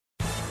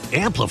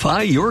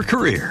Amplify your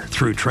career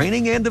through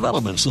training and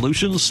development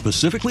solutions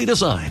specifically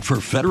designed for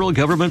federal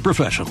government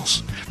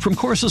professionals. From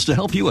courses to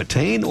help you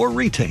attain or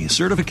retain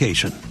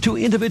certification, to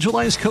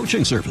individualized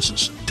coaching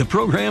services, to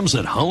programs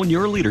that hone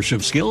your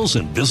leadership skills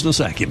and business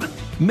acumen,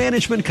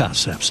 Management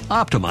Concepts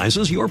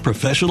optimizes your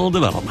professional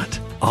development.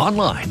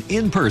 Online,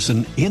 in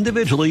person,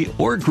 individually,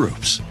 or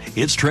groups,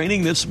 it's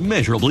training that's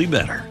measurably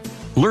better.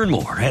 Learn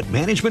more at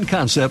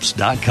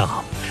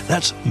managementconcepts.com.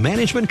 That's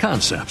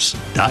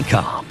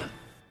managementconcepts.com.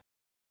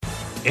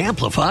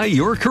 Amplify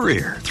your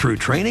career through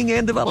training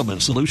and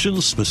development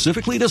solutions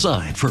specifically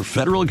designed for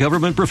federal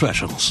government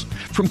professionals.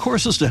 From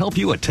courses to help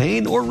you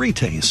attain or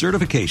retain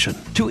certification,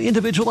 to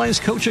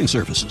individualized coaching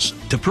services,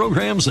 to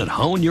programs that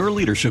hone your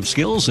leadership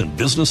skills and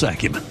business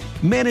acumen,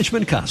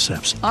 Management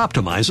Concepts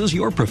optimizes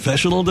your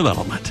professional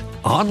development.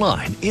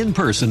 Online, in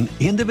person,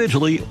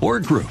 individually, or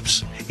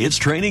groups, it's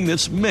training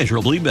that's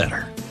measurably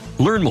better.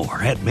 Learn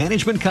more at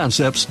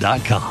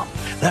managementconcepts.com.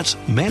 That's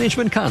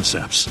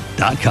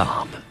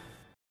managementconcepts.com.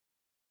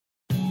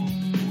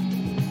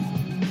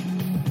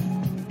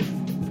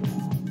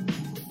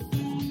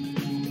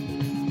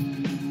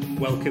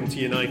 Welcome to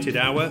United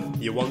Hour,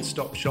 your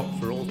one-stop shop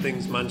for all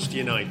things Manchester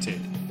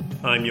United.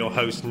 I'm your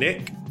host,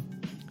 Nick.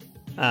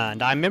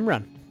 And I'm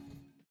Imran.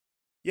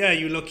 Yeah,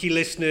 you lucky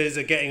listeners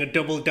are getting a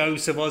double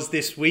dose of us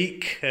this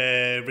week,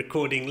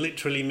 recording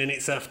literally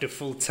minutes after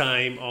full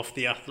time off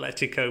the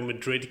Atletico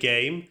Madrid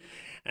game.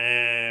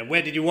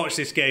 Where did you watch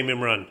this game,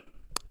 Imran?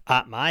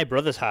 At my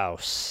brother's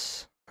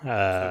house.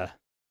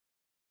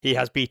 He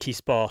has BT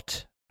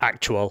Sport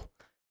Actual.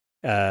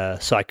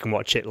 So I can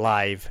watch it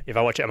live. If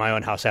I watch it at my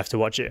own house, I have to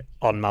watch it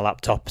on my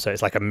laptop, so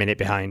it's like a minute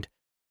behind.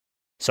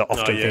 So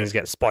often things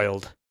get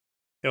spoiled.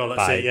 Yeah, well,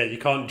 that's it. Yeah, you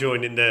can't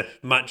join in the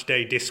match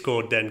day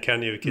Discord then,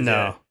 can you? Because,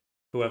 no.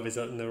 Whoever's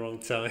at the wrong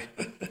time.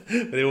 But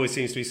there always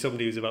seems to be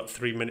somebody who's about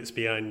 3 minutes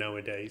behind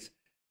nowadays.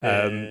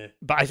 But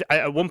I,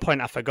 at one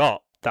point I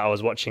forgot that I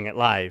was watching it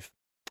live,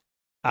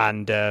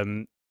 and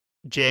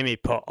Jamie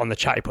put on the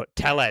chat, he put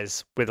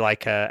Tellez with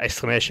like a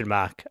exclamation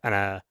mark and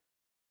a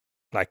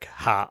like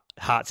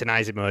hearts and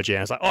eyes emoji. And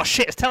I was like, oh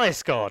shit, it's Tellez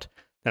scored.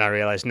 Then I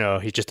realised, no,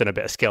 he's just done a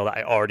bit of skill that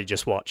I already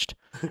just watched.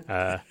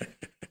 I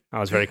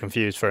was very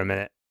confused for a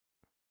minute.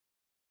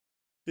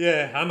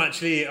 Yeah, I'm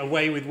actually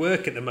away with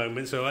work at the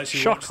moment, so I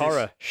actually Shock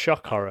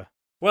horror.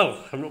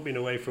 Well, I've not been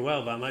away for a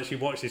while, but I'm actually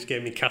watched this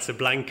game in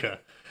Casablanca,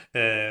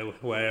 where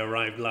I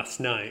arrived last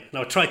night.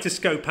 Now, I tried to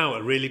scope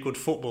out a really good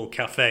football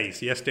cafe.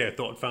 So yesterday I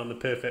thought I'd found the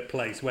perfect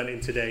place. Went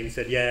in today and he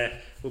said, yeah,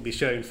 we'll be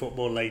showing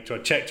football later. I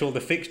checked all the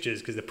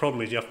fixtures because the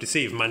problem is you have to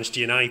see if Manchester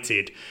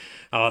United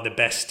are the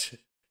best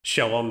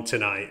show on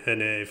tonight.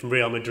 And if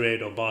Real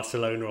Madrid or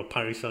Barcelona or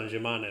Paris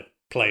Saint-Germain are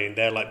playing,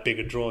 they're like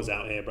bigger draws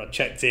out here. But I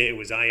checked it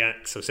was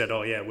Ajax. So I said,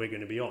 oh yeah, we're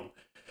going to be on.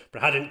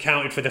 But I hadn't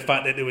counted for the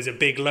fact that there was a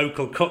big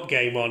local cup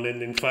game on,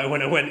 and in fact,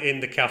 when I went in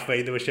the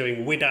cafe, they were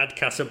showing Wydad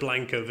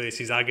Casablanca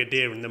versus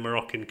Agadir in the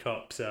Moroccan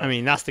Cup. So, I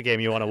mean, that's the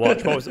game you want to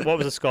watch. What was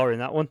the score in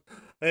that one?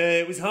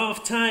 It was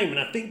half time, and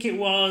I think it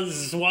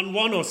was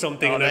 1-1 or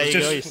something. Oh, and there you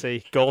go. You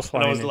see, goals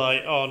flying. And I was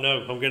like, oh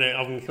no,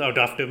 I'd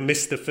have to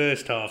miss the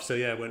first half. So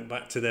yeah, I went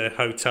back to the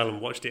hotel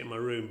and watched it in my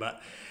room.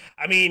 But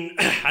I mean,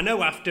 I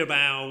know after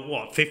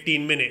about,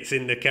 15 minutes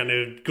in the kind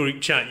of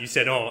group chat, you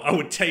said, oh, I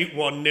would take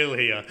 1-0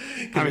 here.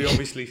 Because we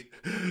obviously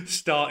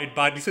started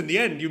badly. So in the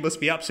end, you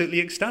must be absolutely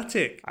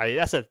ecstatic.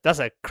 That's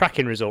a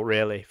cracking result,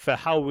 really, for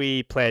how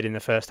we played in the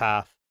first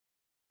half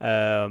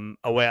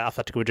away at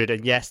Atletico Madrid.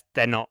 And yes,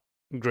 they're not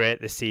great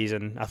this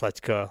season,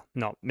 Atletico.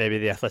 Not maybe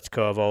the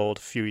Atletico of old,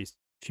 a few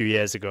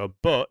years ago.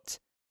 But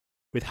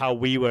with how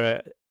we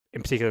were,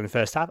 in particular in the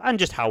first half, and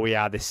just how we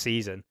are this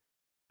season,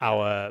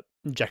 our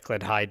Jekyll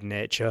and Hyde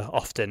nature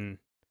often.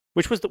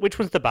 Which was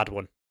the bad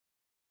one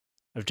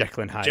of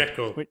Jekyll and Hyde?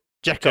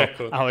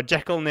 Jekyll. Our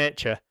Jekyll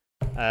nature.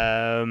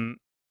 I mean,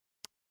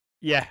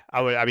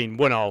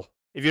 1-1.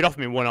 If you'd offered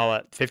me 1-1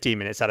 at 15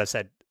 minutes, I'd have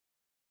said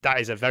that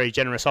is a very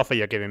generous offer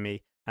you're giving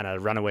me, and I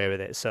ran away with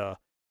it. So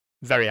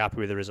very happy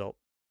with the result.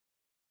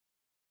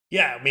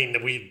 Yeah, I mean,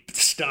 we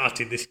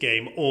started this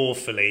game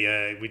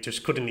awfully. We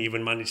just couldn't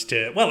even manage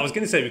to... Well, I was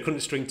going to say we couldn't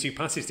string two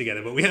passes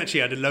together, but we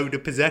actually had a load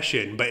of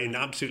possession, but in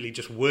absolutely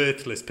just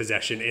worthless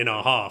possession in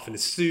our half. And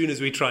as soon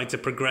as we tried to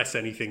progress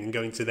anything and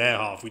go into their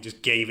half, we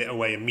just gave it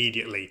away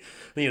immediately.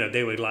 You know,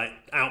 they were like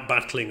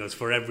out-battling us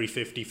for every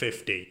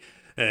 50-50.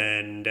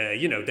 And,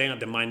 they had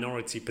the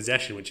minority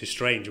possession, which is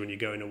strange when you're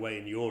going away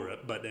in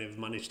Europe, but they've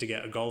managed to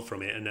get a goal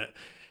from it. And at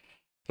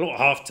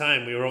half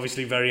time, we were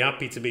obviously very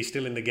happy to be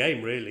still in the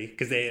game, really,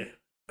 because they,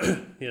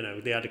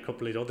 they had a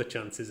couple of other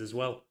chances as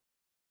well.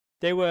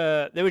 They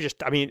were just,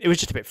 I mean, it was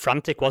just a bit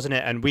frantic, wasn't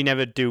it? And we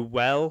never do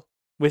well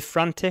with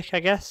frantic, I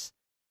guess.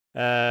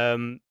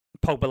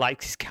 Pogba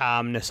likes his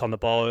calmness on the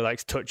ball, he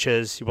likes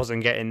touches, he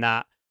wasn't getting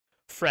that.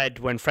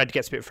 When Fred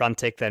gets a bit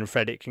frantic, then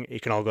Fred,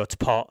 it can all go to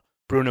pot.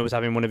 Bruno was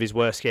having one of his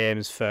worst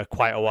games for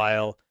quite a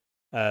while.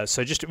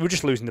 So we're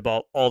just losing the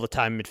ball all the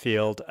time in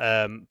midfield.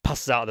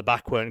 Passes out of the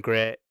back weren't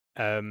great.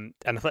 And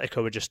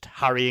Atletico were just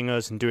harrying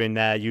us and doing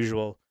their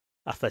usual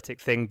athletic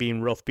thing,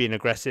 being rough, being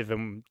aggressive,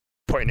 and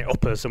putting it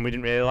up us, and we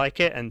didn't really like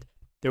it. And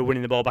they were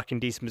winning the ball back in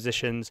decent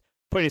positions,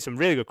 putting in some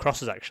really good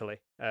crosses actually.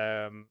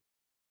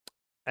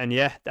 And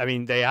yeah, I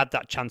mean, they had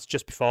that chance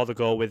just before the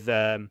goal with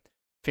I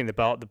think the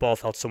ball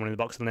fell to someone in the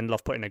box, and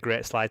Lindelof put in a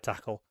great slide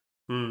tackle,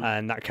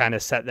 and that kind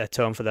of set their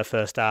tone for their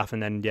first half.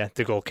 And then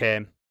the goal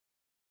came,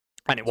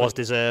 and it was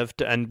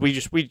deserved. And we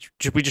just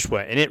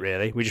weren't in it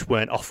really. We just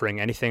weren't offering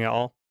anything at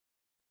all.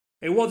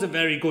 It was a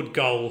very good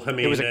goal. I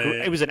mean,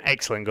 it was an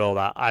excellent goal.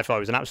 That I thought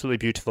it was an absolutely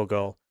beautiful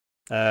goal.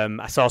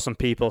 I saw some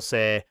people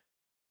say,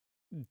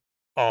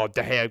 "Oh,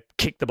 De Gea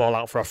kicked the ball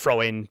out for a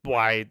throw-in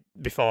wide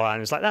before,"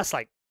 and it's like that's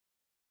like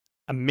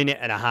a minute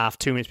and a half,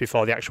 2 minutes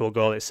before the actual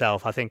goal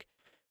itself. I think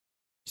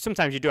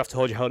sometimes you do have to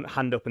hold your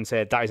hand up and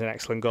say that is an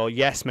excellent goal.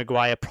 Yes,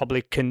 Maguire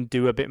probably can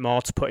do a bit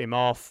more to put him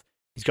off.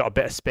 He's got a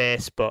bit of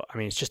space, but I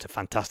mean, it's just a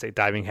fantastic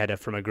diving header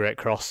from a great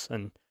cross.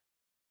 And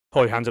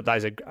hold your hands up, that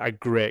is a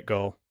great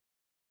goal.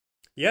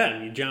 Yeah,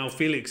 and João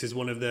Felix is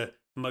one of the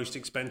most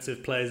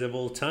expensive players of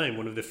all time,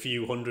 one of the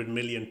few 100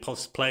 million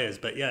plus players.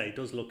 But yeah, he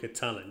does look a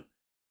talent.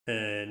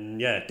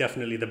 And yeah,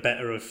 definitely the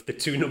better of the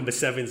two number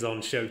 7s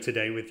on show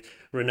today, with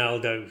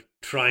Ronaldo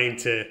trying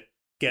to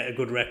get a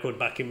good record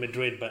back in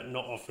Madrid, but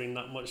not offering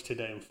that much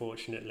today,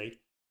 unfortunately.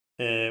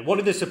 One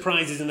of the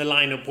surprises in the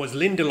lineup was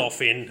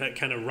Lindelof in at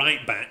kind of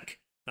right back.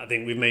 I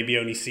think we've maybe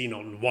only seen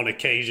on one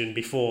occasion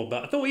before,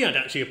 but I thought he had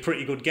actually a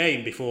pretty good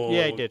game before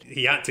he did.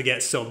 He had to get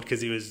subbed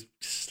because he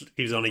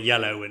was on a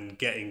yellow and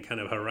getting kind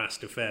of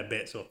harassed a fair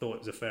bit, so I thought it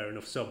was a fair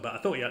enough sub. But I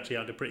thought he actually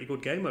had a pretty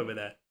good game over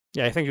there.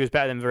 Yeah, I think he was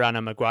better than Varane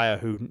and Maguire,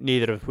 who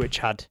neither of which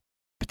had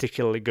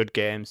particularly good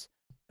games.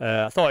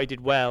 I thought he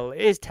did well.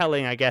 It is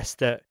telling, I guess,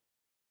 that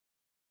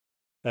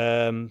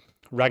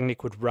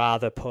Rangnick would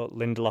rather put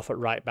Lindelof at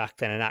right back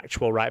than an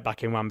actual right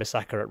back in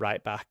Wan-Bissaka at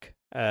right back.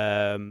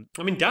 I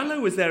mean,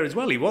 Dalot was there as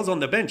well. He was on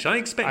the bench. I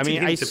expected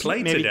him to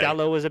play maybe today. Maybe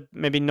Dalot was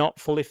maybe not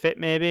fully fit,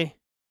 maybe,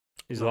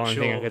 is the only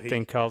thing I could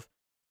think of.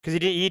 Because he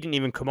didn't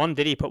even come on,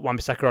 did he? Put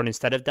Wan-Bissaka on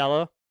instead of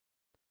Dalot?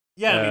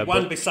 Yeah, I mean,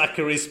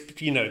 Wan-Bissaka is,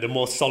 the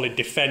more solid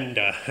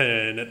defender,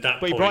 and at that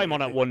point... But he brought him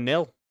on at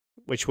 1-0,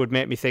 which would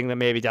make me think that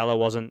maybe Dalot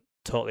wasn't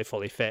totally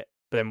fully fit.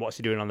 But then what's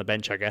he doing on the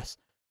bench, I guess?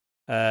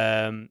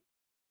 But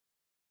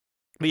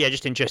yeah,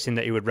 just interesting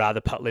that he would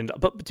rather put Lindelof.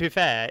 But to be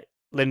fair,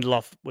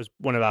 Lindelof was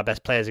one of our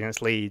best players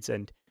against Leeds,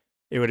 and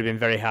it would have been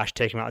very harsh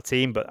taking him out of the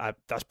team, but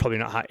that's probably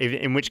not...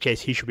 In which case,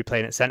 he should be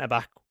playing at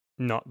centre-back,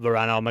 not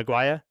Varane or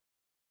Maguire.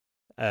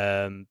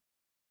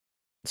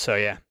 So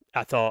yeah,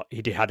 I thought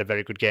he had a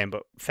very good game,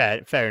 but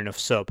fair enough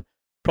sub.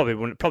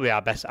 Probably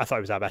our best. I thought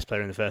he was our best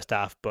player in the first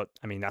half, but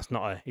I mean that's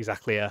not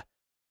exactly a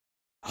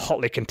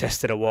hotly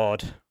contested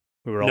award.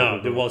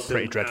 There was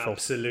pretty dreadful.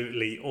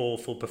 Absolutely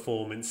awful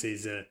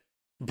performances.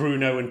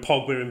 Bruno and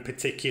Pogba in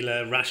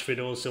particular.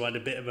 Rashford also had a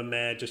bit of a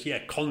mare. Just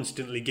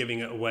constantly giving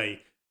it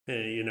away.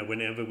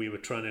 Whenever we were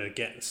trying to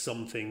get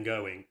something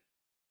going.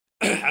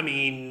 I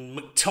mean,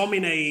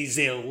 McTominay's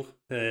ill,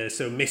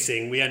 so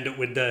missing. We end up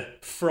with the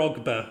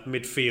Frogba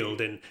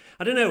midfield. And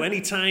I don't know,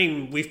 any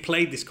time we've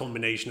played this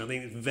combination, I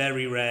think it's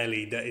very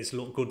rarely that it's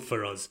looked good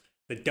for us.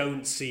 They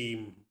don't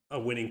seem a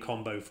winning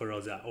combo for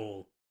us at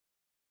all.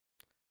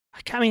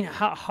 I mean,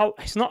 how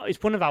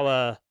it's one of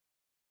our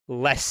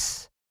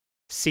lesser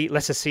seen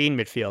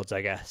midfields,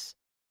 I guess.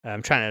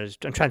 I'm trying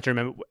to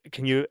remember.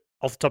 Can you,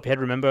 off the top of your head,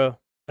 remember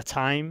a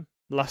time?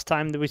 Last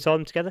time that we saw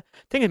them together? I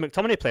think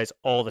McTominay plays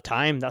all the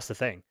time. That's the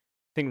thing.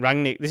 I think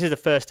Rangnick, this is the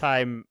first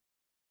time,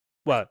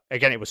 well,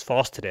 again, it was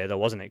forced today though,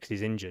 wasn't it? Because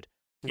he's injured.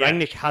 Yeah.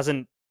 Rangnick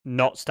hasn't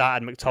not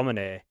started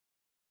McTominay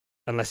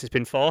unless it's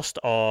been forced,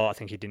 or I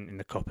think he didn't in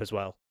the cup as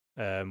well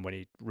when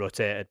he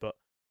rotated. But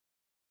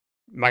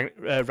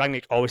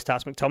Rangnick always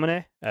starts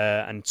McTominay,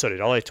 and so did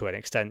Ole to an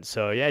extent.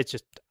 So yeah, it's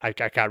just, I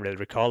can't really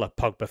recall a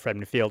Pogba-Fred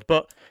midfield.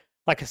 But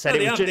like I said,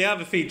 they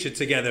have featured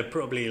together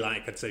probably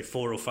I'd say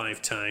 4 or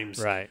 5 times.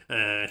 Right.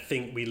 I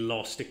think we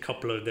lost a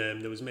couple of them.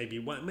 There was maybe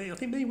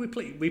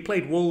we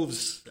played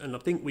Wolves, and I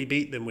think we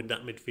beat them with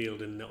that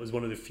midfield, and that was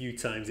one of the few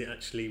times it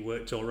actually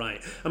worked all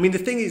right. I mean, the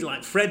thing is,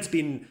 Fred's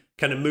been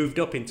kind of moved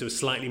up into a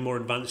slightly more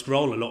advanced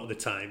role a lot of the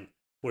time,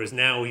 whereas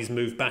now he's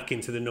moved back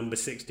into the number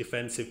 6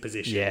 defensive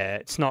position. Yeah,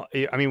 it's not.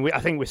 I mean,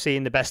 I think we're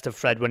seeing the best of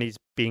Fred when he's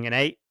being an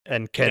 8,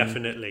 and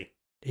definitely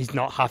he's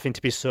not having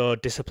to be so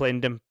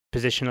disciplined and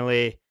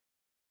positionally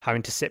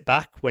having to sit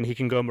back when he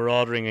can go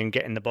marauding and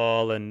getting the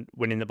ball and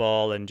winning the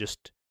ball and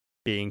just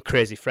being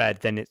crazy Fred.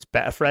 Then it's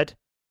better Fred.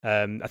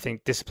 I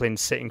think disciplined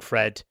sitting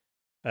Fred,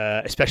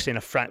 especially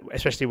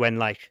especially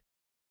when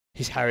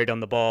he's harried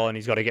on the ball and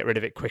he's got to get rid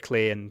of it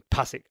quickly and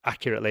pass it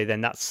accurately.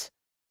 Then it's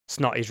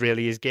not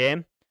really his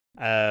game.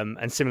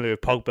 And similarly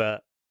with Pogba,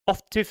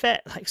 to be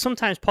fair,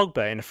 sometimes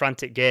Pogba in a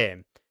frantic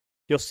game,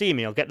 you'll see him,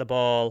 he'll get the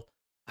ball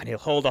and he'll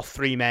hold off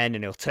 3 men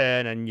and he'll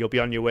turn and you'll be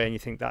on your way and you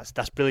think that's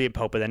brilliant,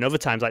 Pogba. Then other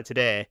times like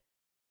today,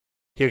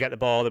 he'll get the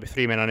ball, there'll be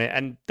 3 men on it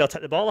and they'll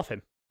take the ball off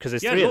him because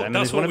there's three of them. And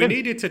that's what we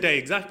needed today.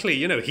 Exactly.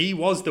 He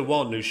was the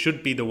one who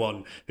should be the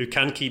one who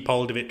can keep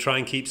hold of it, try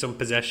and keep some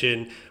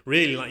possession.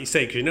 Really, like you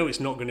say, because it's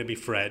not going to be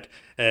Fred.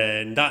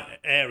 And that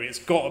area, it's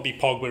got to be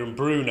Pogba and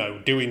Bruno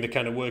doing the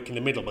kind of work in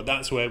the middle. But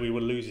that's where we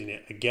were losing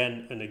it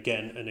again and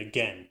again and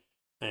again.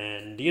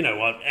 And,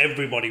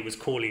 everybody was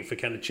calling for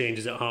kind of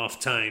changes at half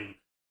time.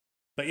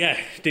 But yeah,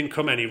 didn't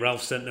come any.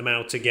 Ralph sent them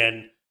out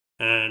again.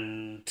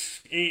 And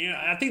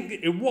I think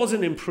it was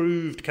an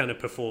improved kind of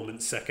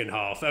performance second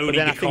half. Only but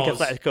then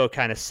because, I think Atletico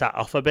kind of sat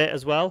off a bit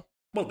as well.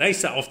 Well, they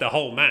sat off the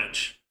whole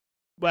match.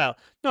 Well,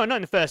 no, not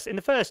in the first. In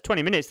the first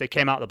 20 minutes, they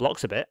came out the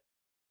blocks a bit.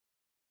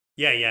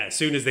 Yeah. As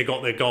soon as they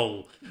got their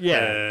goal,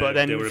 but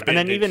then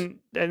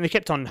they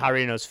kept on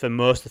harrying us for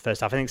most of the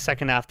first half. I think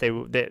second half they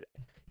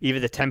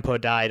either the tempo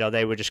died or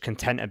they were just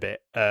content a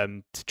bit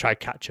to try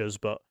catch us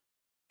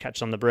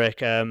on the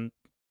break.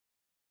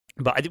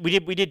 But we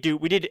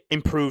did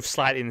improve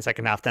slightly in the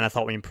second half. Then I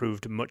thought we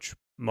improved much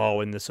more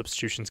when the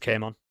substitutions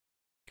came on.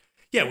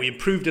 Yeah, we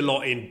improved a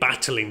lot in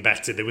battling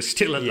better. There was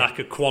still a lack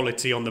of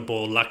quality on the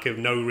ball, lack of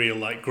no real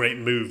great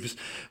moves.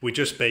 We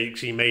just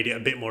basically made it a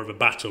bit more of a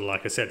battle.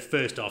 Like I said,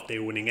 first off, they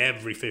were winning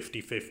every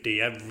 50-50.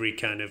 Every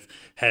kind of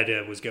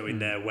header was going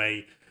their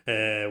way.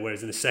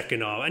 Whereas in the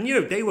second half, and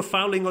they were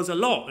fouling us a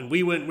lot, and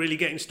we weren't really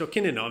getting stuck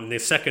in it. In the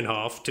second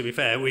half, to be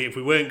fair, if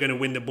we weren't going to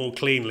win the ball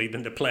cleanly,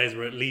 then the players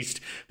were at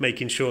least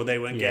making sure they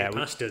weren't getting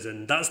past us.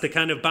 And that's the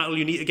kind of battle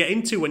you need to get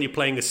into when you're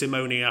playing a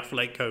Simone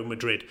Atletico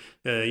Madrid.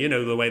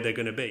 The way they're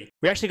going to be.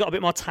 We actually got a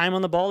bit more time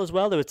on the ball as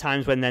well. There were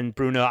times when then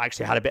Bruno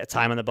actually had a bit of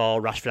time on the ball,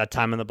 Rashford had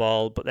time on the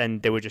ball, but then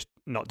they were just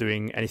not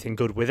doing anything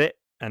good with it.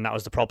 And that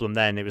was the problem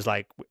then. It was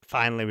like,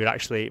 finally,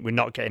 we're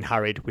not getting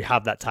harried. We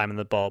have that time on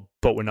the ball,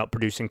 but we're not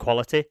producing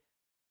quality.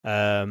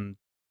 And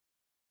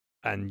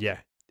yeah,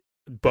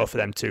 both of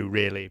them two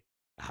really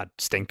had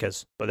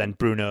stinkers. But then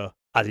Bruno,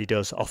 as he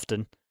does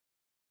often,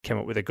 came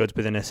up with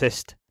an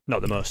assist.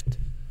 Not the most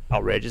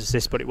outrageous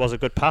assist, but it was a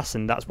good pass,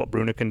 and that's what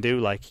Bruno can do.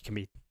 Like, he can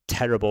be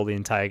terrible the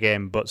entire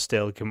game, but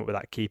still come up with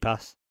that key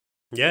pass.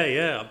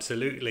 Yeah,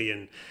 absolutely.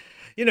 And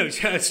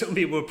some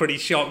people were pretty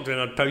shocked when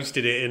I'd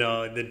posted it in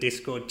the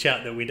Discord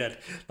chat that we'd had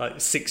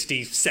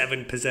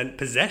 67%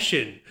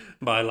 possession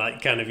by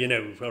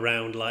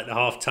around the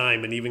half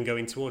time and even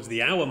going towards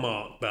the hour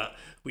mark. But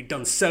we'd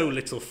done so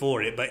little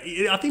for it. But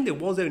I think there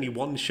was only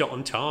one shot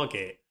on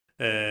target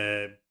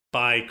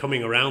by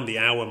coming around the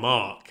hour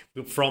mark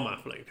from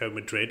Atletico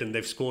Madrid, and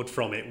they've scored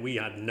from it. We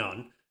had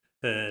none.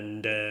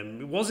 And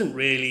it wasn't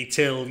really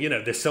till,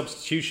 the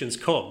substitutions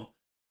come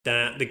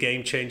that the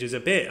game changes a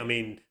bit. I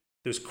mean,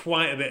 there was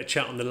quite a bit of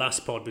chat on the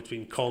last pod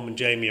between Colm and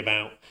Jamie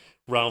about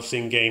Ralph's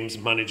in-games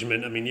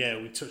management. I mean,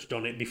 we touched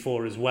on it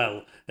before as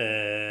well.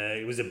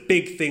 It was a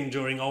big thing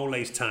during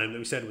Ole's time that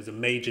we said was a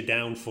major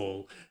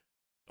downfall.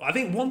 I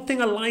think one thing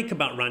I like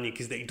about Rangnick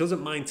is that he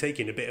doesn't mind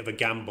taking a bit of a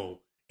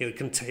gamble.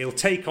 He'll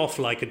take off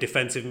like a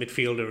defensive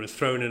midfielder and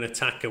throw in an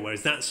attacker,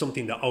 whereas that's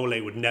something that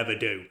Ole would never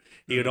do.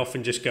 He would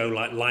often just go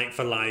like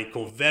for like,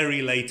 or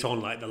very late on,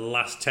 like the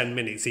last 10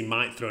 minutes, he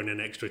might throw in an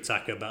extra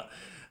attacker. But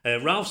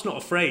Ralph's not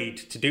afraid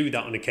to do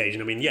that on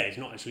occasion. I mean, he's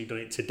not actually done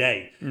it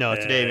today. No,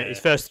 today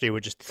his first three were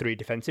just 3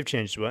 defensive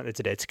changes, weren't they,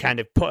 today? To kind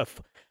of I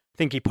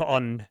think he put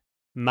on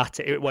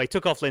Matic. Well, he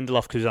took off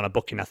Lindelof because he was on a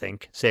booking, I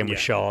think. Same with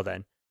Shaw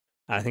then.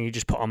 And I think he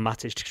just put on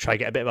Matic to try to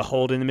get a bit of a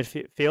hold in the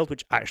midfield,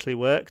 which actually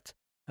worked.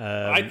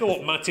 I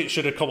thought Matic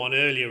should have come on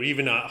earlier,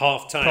 even at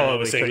half time.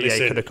 Probably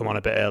he could have come on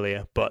a bit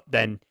earlier, but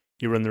then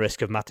you run the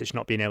risk of Matic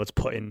not being able to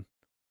put in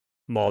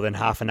more than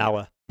half an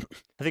hour.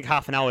 I think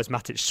half an hour is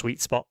Matic's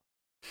sweet spot.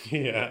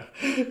 It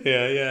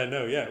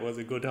was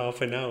a good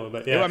half an hour,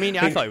 but yeah. I mean,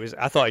 I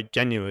thought he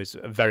genuinely was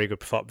a very good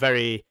performance,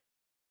 very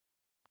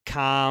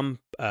calm,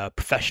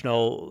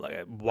 professional,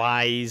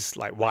 wise,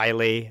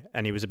 wily,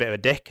 and he was a bit of a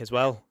dick as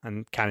well,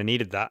 and kind of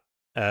needed that.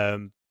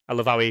 I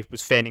love how he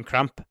was feigning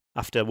cramp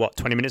after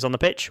 20 minutes on the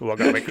pitch.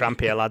 Got a bit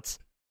crampy here, lads.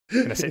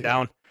 Gonna sit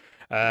down.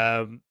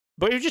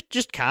 But he was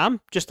just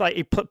calm, just like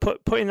he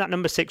put in that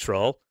number 6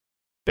 role,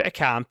 bit of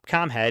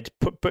calm head,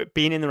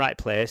 being in the right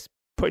place,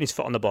 putting his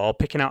foot on the ball,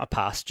 picking out a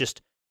pass,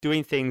 just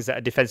doing things that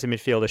a defensive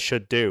midfielder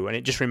should do. And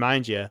it just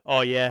reminds you,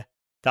 oh yeah,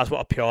 that's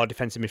what a pure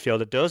defensive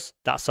midfielder does,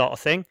 that sort of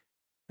thing.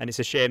 And it's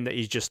a shame that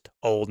he's just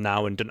old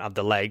now and doesn't have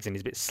the legs and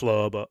he's a bit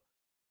slow, but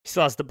he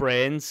still has the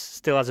brains,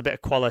 still has a bit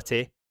of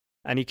quality,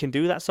 and he can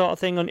do that sort of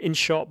thing in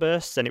short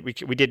bursts. And we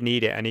did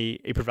need it, and he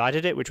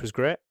provided it, which was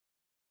great.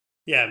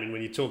 Yeah, I mean,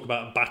 when you talk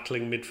about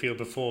battling midfield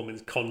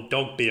performance,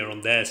 Kondogbia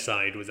on their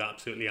side was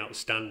absolutely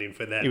outstanding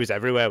for them. He was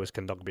everywhere, was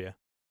Kondogbia.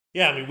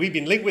 Yeah, I mean, we've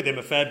been linked with him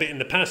a fair bit in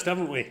the past,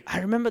 haven't we? I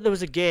remember there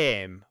was a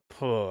game,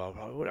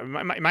 it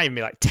might even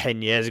be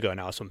 10 years ago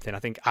now or something. I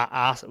think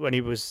when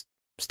he was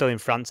still in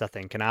France, I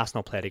think, and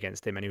Arsenal played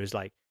against him, and he was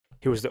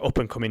the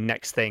up-and-coming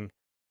next thing,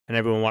 and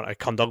everyone wanted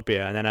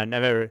Kondogbia. And then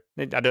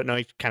I don't know,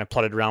 he kind of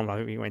plodded around. I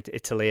think he went to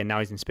Italy, and now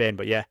he's in Spain.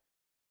 But yeah,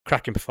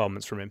 cracking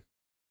performance from him.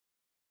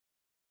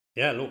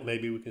 Yeah, look,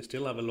 maybe we can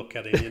still have a look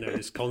at him.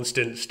 There's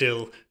constant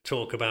still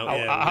talk about...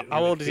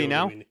 How old is he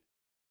now?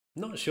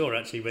 Not sure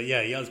actually, but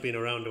yeah, he has been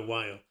around a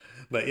while.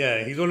 But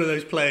yeah, he's one of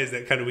those players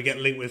that kind of we get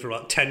linked with for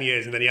about 10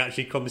 years and then he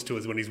actually comes to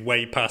us when he's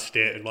way past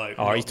it and like.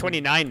 Oh, he's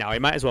 29 now. He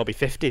might as well be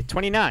 50.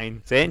 29?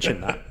 It's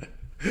ancient, that.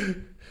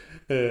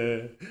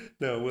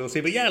 No, we'll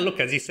see. But yeah, look,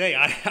 as you say,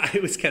 I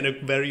was kind of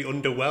very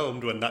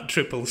underwhelmed when that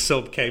triple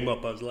sub came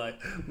up. I was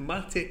like,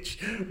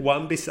 Matic,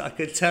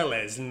 Wan-Bissaka,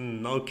 Telles,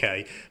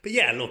 okay. But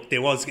yeah, look, it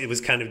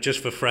was kind of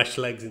just for fresh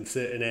legs in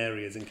certain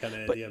areas and kind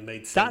of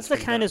made sense. That's the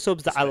kind of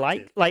subs that I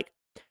like. Like,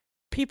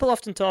 people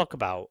often talk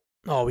about,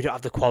 oh, we don't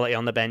have the quality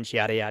on the bench,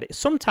 yada, yada.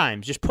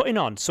 Sometimes just putting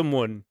on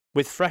someone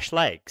with fresh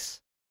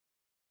legs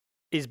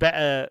is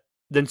better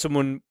than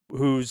someone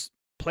who's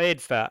played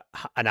for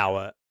an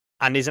hour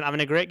and isn't having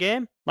a great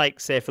game. Like,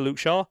 say, for Luke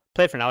Shaw,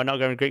 played for an hour, not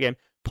having a great game.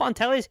 Put on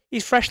Telles,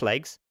 he's fresh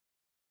legs.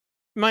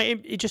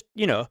 He just,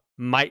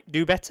 might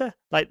do better.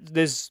 Like,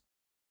 there's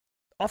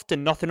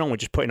often nothing wrong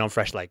with just putting on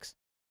fresh legs.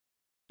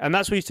 And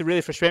that's what used to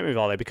really frustrate me with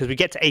Ole, because we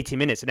get to 80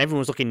 minutes and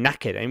everyone's looking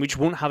knackered and we just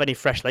won't have any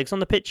fresh legs on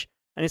the pitch.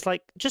 And it's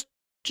like, just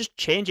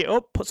change it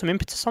up, put some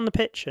impetus on the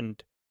pitch.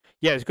 And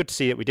yeah, it was good to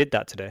see that we did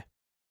that today.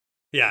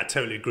 Yeah, I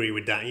totally agree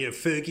with that.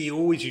 Fergie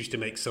always used to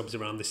make subs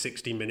around the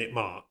 60-minute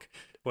mark.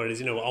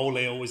 Whereas,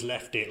 Ole always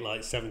left it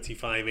like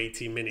 75,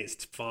 80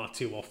 minutes far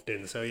too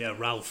often. So yeah,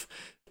 Ralph,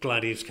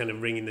 glad he was kind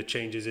of ringing the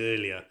changes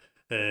earlier.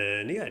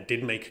 And yeah, it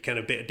did make a kind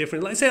of bit of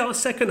difference. Like I say, our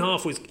second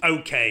half was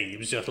okay. It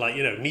was just like,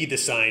 neither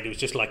side, it was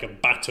just like a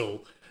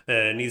battle.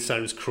 Neither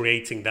side was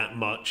creating that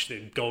much.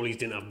 The goalies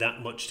didn't have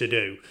that much to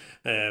do.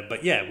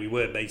 But yeah, we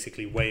were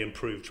basically way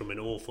improved from an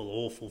awful,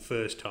 awful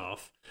first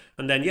half.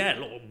 And then, yeah,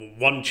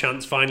 one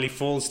chance finally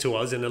falls to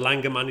us and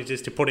Elanga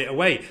manages to put it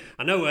away.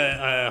 I know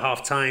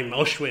half-time,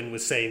 Oshwin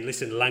was saying,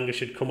 listen, Elanga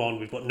should come on.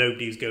 We've got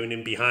nobody who's going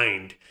in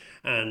behind.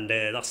 And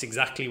that's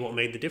exactly what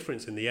made the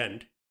difference in the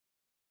end.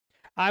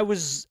 I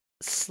was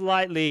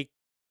slightly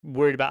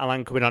worried about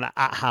Elanga coming on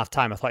at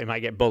half-time. I thought he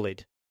might get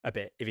bullied a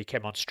bit if he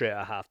came on straight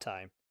at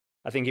half-time.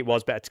 I think it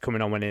was better to come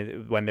in on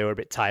when they were a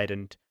bit tired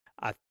and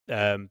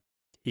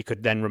he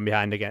could then run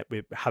behind again,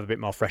 have a bit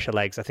more fresher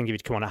legs. I think if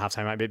he'd come on at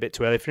halftime, it might be a bit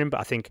too early for him, but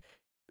I think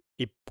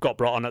he got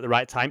brought on at the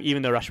right time,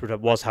 even though Rashford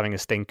was having a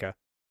stinker.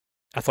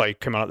 I thought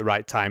he'd come on at the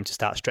right time to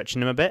start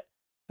stretching him a bit.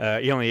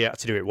 He only had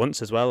to do it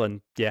once as well,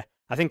 and yeah,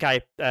 I think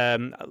I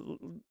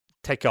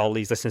take all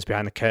these listeners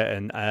behind the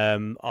curtain.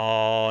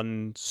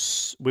 When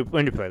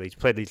we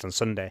played Leeds on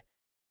Sunday.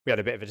 We had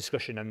a bit of a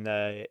discussion in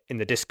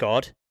the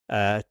Discord.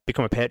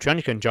 Become a Patreon.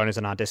 You can join us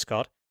on our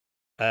Discord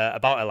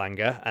about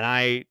Elanga, and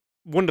I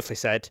wonderfully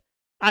said,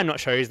 I'm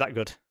not sure he's that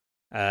good.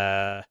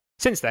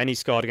 Since then, he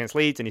scored against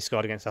Leeds and he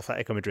scored against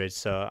Atletico Madrid.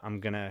 So I'm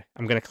gonna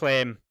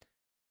claim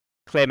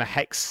a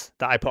hex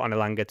that I put on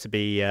Elanga to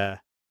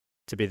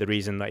be the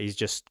reason that he's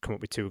just come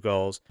up with 2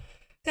 goals.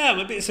 Yeah, I'm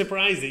a bit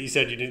surprised that you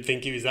said you didn't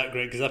think he was that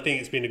great, because I think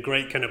it's been a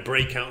great kind of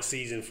breakout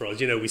season for us.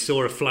 We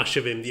saw a flash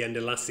of him the end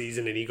of last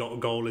season and he got a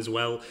goal as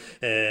well.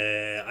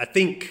 I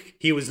think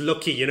he was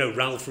lucky,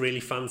 Ralph really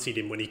fancied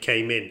him when he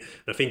came in. And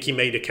I think he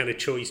made a kind of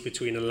choice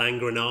between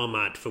Elanga and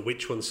Ahmad for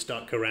which one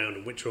stuck around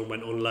and which one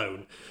went on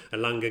loan.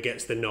 Elanga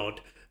gets the nod.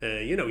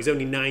 He's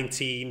only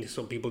 19.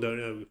 Some people don't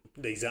know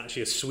that he's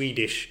actually a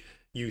Swedish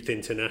youth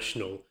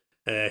international.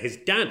 His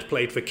dad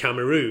played for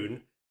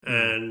Cameroon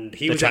and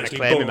he was actually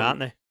claim him, aren't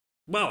they?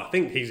 Well, I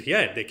think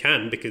they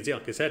can, because,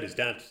 like I said, his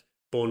dad's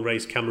born,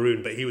 raised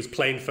Cameroon, but he was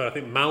playing for, I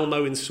think,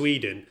 Malmo in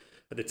Sweden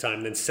at the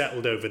time, then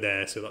settled over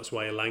there, so that's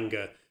why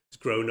Elanga has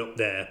grown up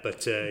there.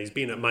 But he's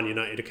been at Man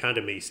United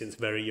Academy since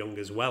very young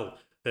as well.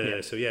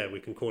 So, yeah, we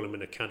can call him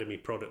an academy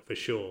product for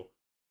sure.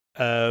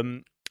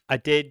 I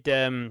did,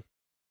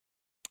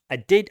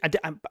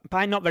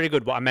 by not very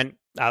good, what I meant,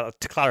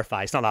 to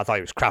clarify, it's not that I thought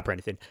he was crap or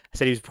anything. I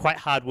said he was quite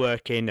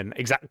hard-working and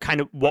exactly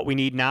kind of what we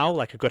need now,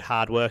 like a good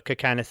hard worker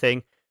kind of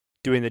thing.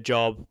 Doing the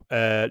job,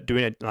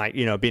 doing it like,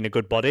 being a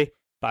good body.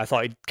 But I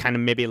thought he kind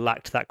of maybe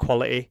lacked that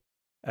quality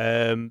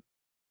that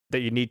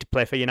you need to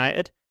play for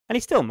United. And he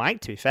still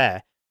might, to be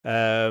fair.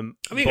 At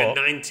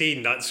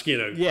 19, that's, pretty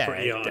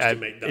hard to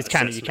make that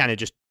assessment. You're kind of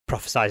just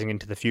prophesying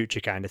into the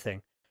future kind of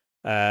thing.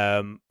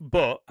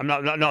 But I'm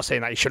not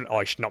saying that he should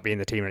not be in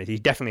the team or anything. He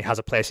definitely has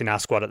a place in our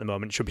squad at the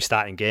moment. He should be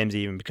starting games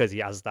even because he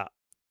has that.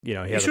 He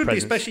should be,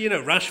 especially,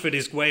 Rashford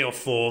is way off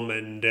form,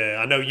 and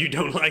I know you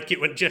don't like it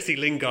when Jesse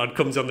Lingard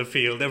comes on the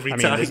field every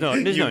time. There's no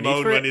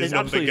need for it. There's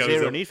absolutely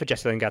zero need for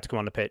Jesse Lingard to come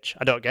on the pitch.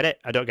 I don't get it.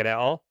 I don't get it at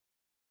all.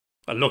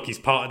 And look, he's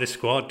part of the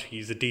squad.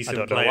 He's a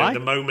decent player. At the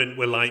moment,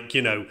 we're like,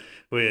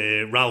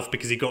 we're Ralph,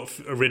 because he got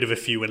rid of a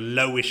few, and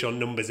lowish on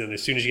numbers, and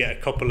as soon as you get a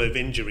couple of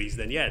injuries,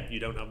 then you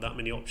don't have that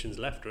many options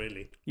left,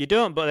 really. You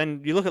don't, but then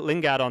you look at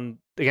Lingard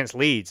against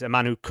Leeds, a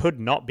man who could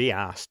not be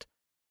asked.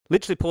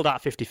 Literally pulled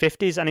out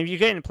 50-50s, and if you're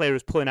getting a player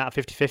who's pulling out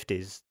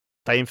 50-50s,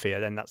 playing for you,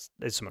 then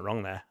there's something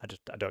wrong there.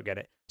 I don't get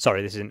it.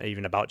 Sorry, this isn't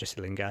even about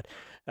Jesse Lingard.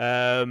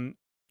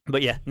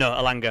 But yeah, no,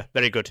 Elanga,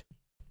 very good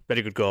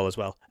goal as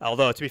well.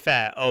 Although, to be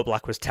fair,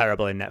 Oblak was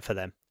terrible in net for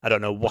them. I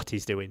don't know what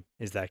he's doing,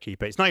 is their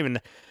keeper. It's not even,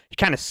 he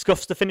kind of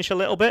scuffs the finish a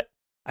little bit,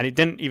 and he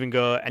didn't even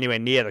go anywhere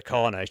near the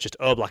corner. It's just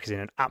Oblak is in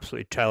an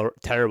absolutely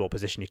terrible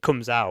position. He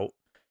comes out,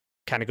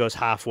 kind of goes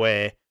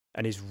halfway,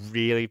 and he's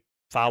really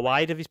far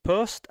wide of his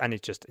post, and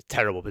it's just a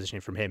terrible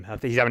positioning from him. I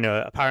think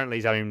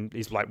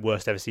he's like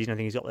worst ever season. I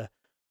think he's got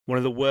one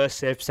of the worst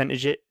save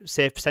percentages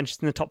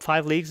in the top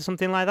 5 leagues or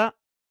something like that.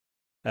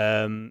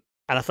 And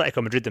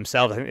Atletico Madrid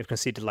themselves, I think they've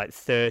conceded like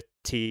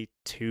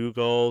 32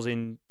 goals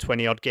in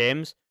 20 odd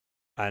games,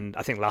 and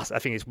I think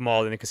it's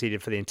more than they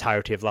conceded for the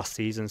entirety of last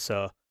season.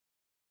 So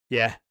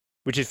yeah,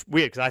 which is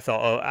weird because I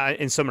thought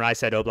in summer I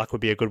said Oblak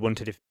would be a good one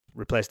to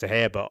replace De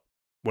Gea, but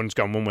one's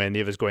gone one way and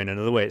the other's going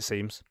another way, it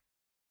seems.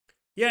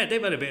 Yeah,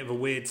 they've had a bit of a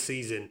weird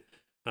season,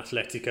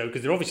 Atletico,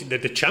 because they're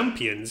the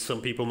champions,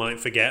 some people might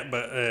forget,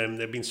 but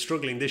they've been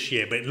struggling this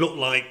year. But it looked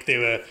like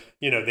they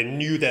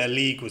knew their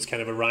league was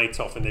kind of a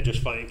write-off and they're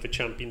just fighting for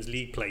Champions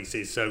League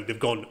places. So they've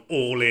gone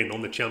all in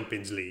on the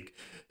Champions League.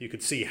 You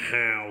could see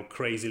how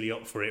crazily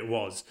up for it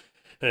was.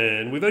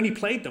 And we've only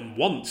played them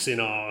once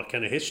in our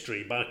kind of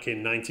history, back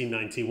in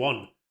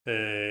 1991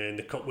 in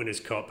the Cup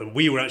Winners' Cup. And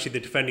we were actually the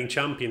defending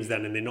champions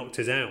then, and they knocked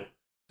us out.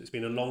 It's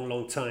been a long,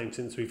 long time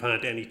since we've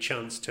had any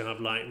chance to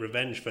have like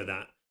revenge for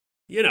that.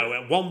 You know,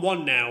 at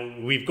 1-1 now,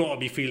 we've got to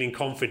be feeling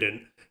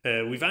confident.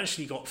 We've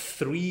actually got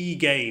 3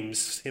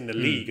 games in the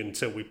league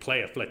until we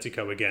play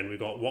Atletico again. We've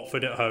got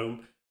Watford at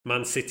home,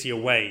 Man City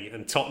away,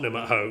 and Tottenham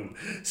at home.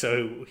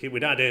 So it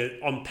would add,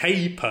 on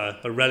paper,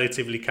 a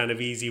relatively kind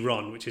of easy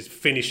run, which is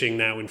finishing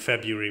now in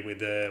February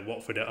with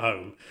Watford at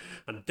home.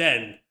 And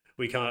then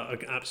we got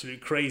an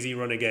absolute crazy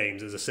run of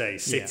games, as I say.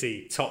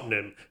 City,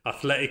 Tottenham,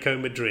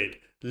 Atletico Madrid,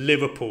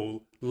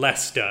 Liverpool,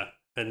 Leicester,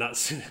 and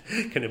that's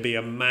going to be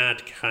a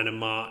mad kind of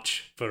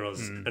march for us,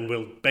 and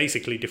we'll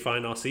basically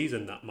define our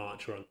season, that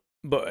March run.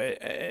 But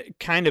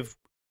kind of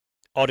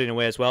odd in a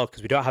way as well,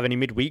 because we don't have any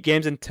midweek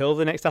games until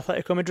the next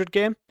Atletico Madrid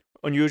game.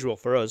 Unusual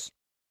for us.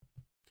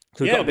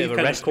 So we've got a bit of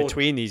a rest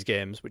between these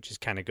games, which is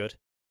kind of good.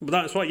 But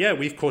that's right, yeah,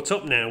 we've caught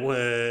up now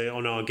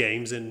on our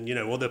games, and, you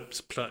know, other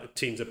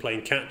teams are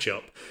playing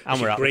catch-up.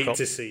 And we're out great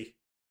to see.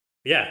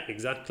 Yeah,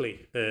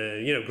 exactly.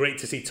 Great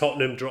to see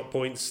Tottenham drop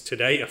points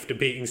today after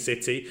beating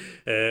City.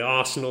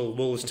 Arsenal,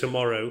 Wolves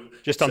tomorrow.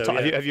 Just on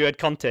top, yeah. Have you heard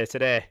Conte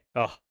today?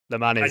 Oh, the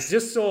man is...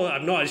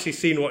 I've not actually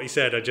seen what he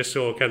said. I just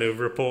saw a kind of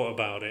report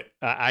about it.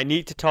 I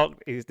need to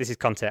talk, this is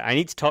Conte, I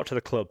need to talk to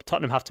the club.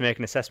 Tottenham have to make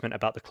an assessment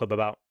about the club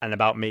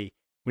about me.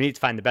 We need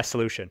to find the best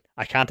solution.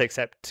 I can't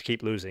accept to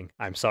keep losing.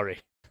 I'm sorry.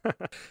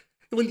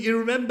 Well, you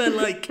remember,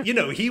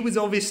 he was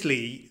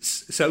obviously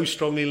so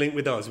strongly linked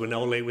with us when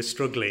Ole was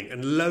struggling,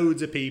 and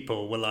loads of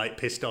people were,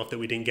 pissed off that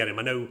we didn't get him.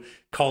 I know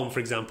Colm, for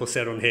example,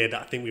 said on here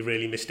that I think we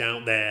really missed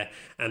out there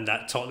and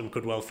that Tottenham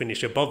could well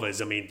finish above us.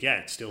 I mean, yeah,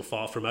 it's still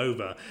far from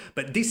over.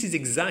 But this is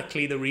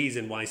exactly the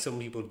reason why some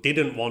people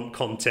didn't want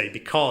Conte,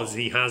 because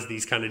he has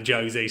these kind of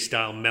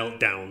Jose-style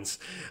meltdowns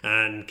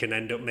and can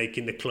end up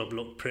making the club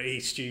look pretty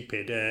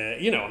stupid.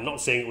 I'm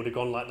not saying it would have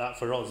gone like that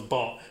for us,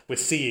 but we're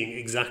seeing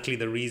exactly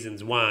the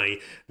reasons why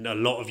a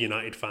lot of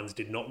United fans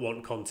did not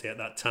want Conte at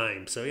that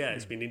time. So yeah,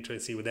 it's been interesting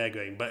to see where they're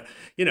going. But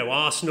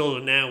Arsenal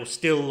are now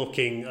still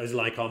looking as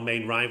like our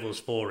main rivals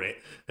for it.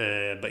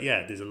 But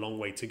yeah, there's a long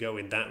way to go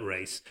in that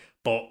race.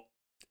 But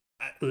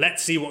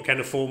let's see what kind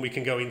of form we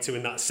can go into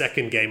in that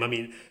second game. I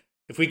mean,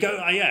 if we go,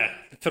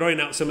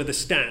 throwing out some of the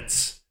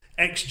stats,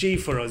 XG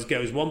for us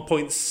goes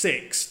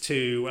 1.6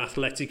 to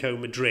Atletico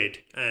Madrid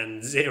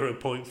and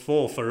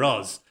 0.4 for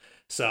us.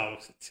 So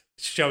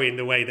showing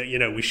the way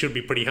that, we should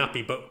be pretty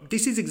happy. But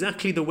this is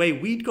exactly the way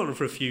we'd gone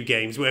for a few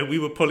games where we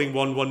were pulling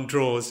 1-1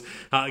 draws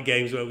out of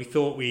games where we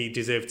thought we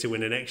deserved to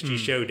win, and XG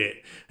showed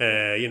it.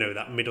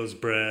 That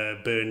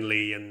Middlesbrough,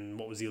 Burnley, and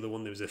what was the other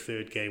one? There was a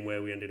third game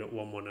where we ended up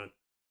 1-1 on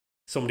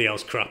somebody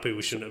else crap who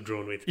we shouldn't have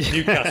drawn with.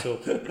 Newcastle.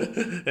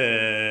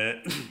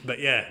 But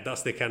yeah,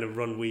 that's the kind of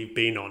run we've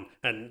been on.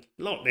 And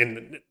look,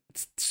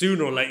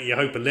 sooner or later you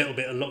hope a little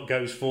bit of luck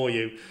goes for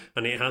you,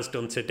 and it has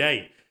done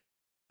today.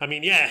 I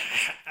mean, yeah,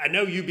 I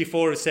know you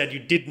before have said you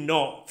did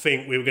not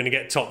think we were going to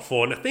get top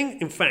 4. And I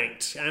think, in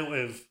fact, out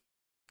of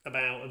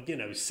about,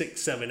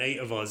 6, 7, 8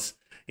 of us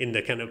in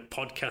the kind of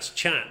podcast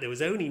chat, there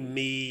was only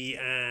me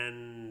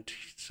and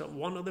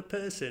one other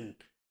person.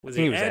 Was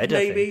it Ed,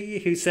 maybe,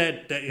 who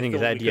said that he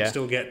thought we could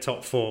still get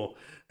top 4?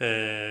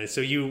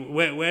 So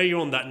where are you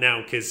on that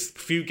now? Because a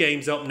few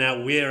games up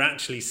now, we're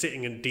actually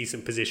sitting in a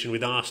decent position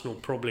with Arsenal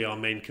probably our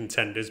main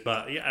contenders.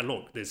 But yeah,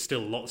 look, there's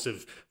still lots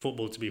of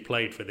football to be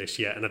played for this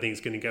yet, and I think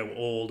it's going to go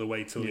all the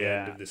way till the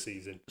end of the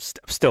season.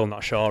 Still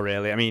not sure,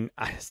 really. I mean,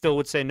 I still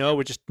would say no.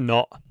 We're just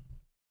not.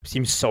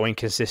 Seems so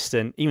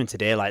inconsistent. Even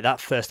today, like that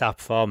first half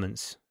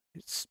performance,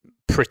 it's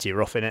pretty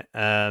rough,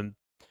 innit?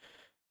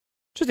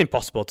 Just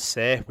impossible to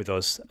say with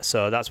us.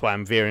 So that's why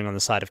I'm veering on the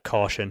side of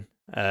caution.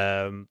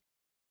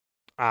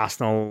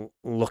 Arsenal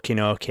looking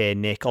okay,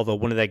 Nick, although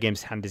one of their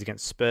games hand is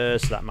against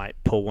Spurs, so that might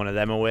pull one of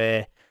them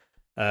away.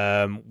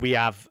 We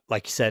have,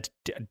 like you said,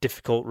 a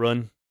difficult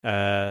run,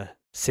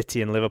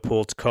 City and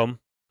Liverpool to come.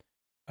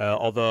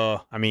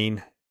 Although, I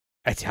mean,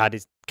 Etihad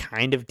is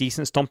kind of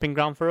decent stomping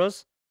ground for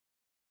us.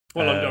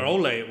 Well, under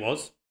Ole it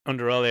was.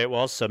 Under Ole it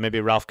was, so maybe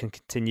Ralph can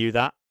continue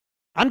that.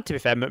 And to be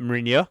fair,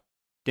 Mourinho,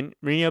 didn't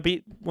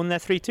Mourinho won their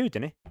 3-2,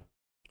 didn't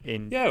he?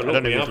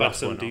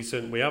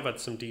 We have had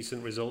some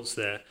decent results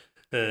there.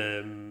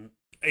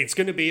 it's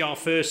going to be our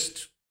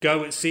first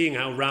go at seeing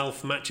how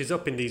Ralph matches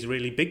up in these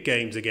really big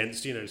games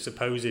against,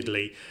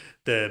 supposedly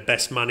the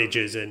best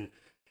managers. And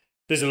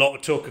there's a lot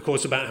of talk, of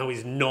course, about how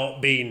he's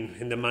not been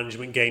in the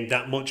management game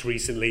that much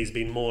recently. He's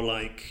been more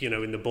like,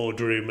 in the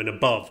boardroom and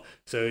above.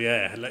 So,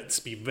 yeah,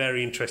 let's be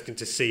very interesting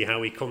to see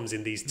how he comes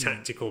in these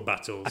tactical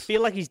battles. I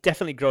feel like he's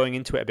definitely growing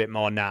into it a bit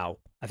more now.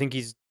 I think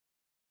it's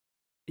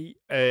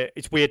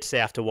weird to say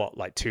after,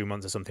 2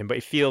 months or something, but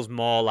it feels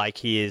more like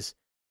he is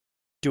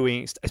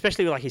doing,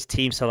 especially with like his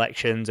team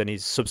selections and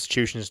his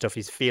substitutions and stuff,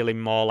 he's feeling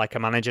more like a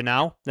manager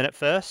now than at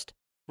first.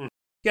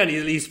 Yeah, and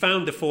he's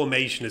found the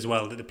formation as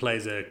well that the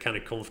players are kind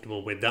of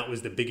comfortable with. That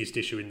was the biggest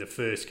issue in the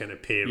first kind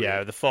of period.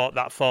 Yeah, that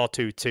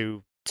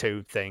 4-2-2-2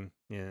 thing.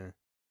 Yeah.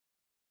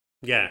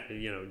 Yeah,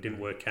 it didn't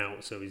work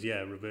out. So he's,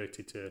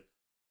 reverted to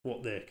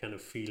what they're kind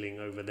of feeling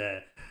over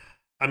there.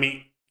 I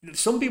mean,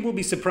 some people will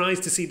be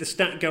surprised to see the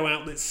stat go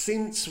out that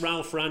since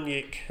Ralph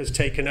Rangnick has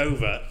taken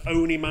over,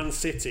 only Man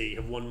City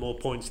have won more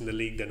points in the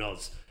league than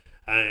us.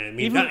 I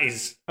mean, that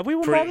is... Have we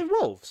won more than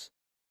Wolves?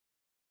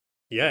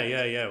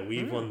 Yeah.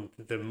 We've won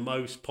the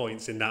most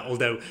points in that,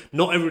 although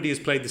not everybody has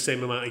played the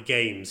same amount of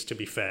games, to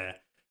be fair.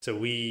 So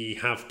we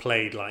have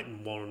played like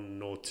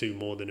 1 or 2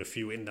 more than a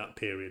few in that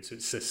period. So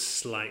it's a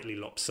slightly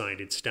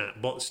lopsided stat,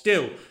 but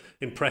still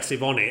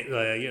impressive on it.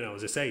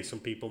 As I say, some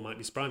people might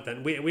be surprised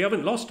that we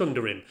haven't lost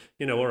under him.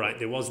 All right,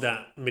 there was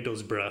that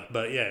Middlesbrough,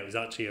 but yeah, it was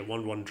actually a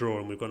 1-1 draw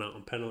and we've gone out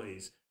on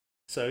penalties.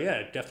 So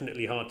yeah,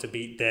 definitely hard to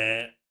beat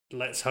there.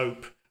 Let's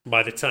hope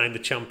by the time the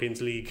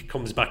Champions League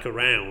comes back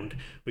around,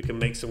 we can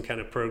make some kind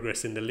of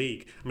progress in the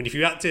league. I mean, if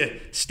you had to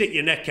stick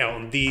your neck out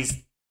on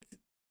these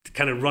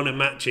kind of run of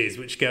matches,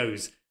 which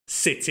goes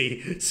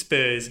City,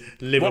 Spurs,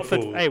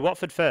 Liverpool.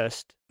 Watford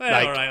first.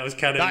 Well, all right, I was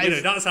kind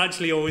of, that's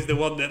actually always the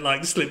one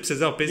that slips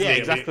us up, isn't it? Yeah,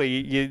 exactly.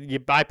 You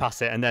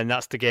bypass it, and then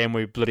that's the game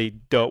we bloody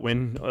don't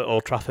win at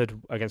Old Trafford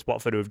against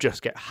Watford, who've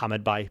just get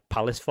hammered by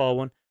Palace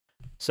 4-1.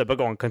 So, but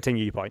go on,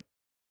 continue your point.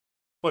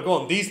 Well, go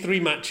on. These 3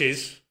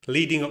 matches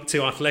leading up to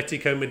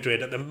Atletico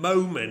Madrid, at the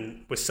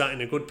moment, we're sat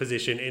in a good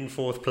position in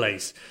 4th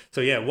place.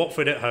 So, yeah,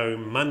 Watford at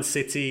home, Man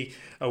City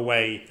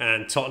away,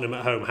 and Tottenham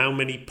at home. How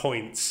many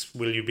points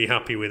will you be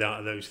happy with out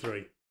of those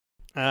 3?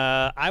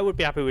 I would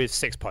be happy with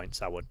 6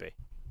 points,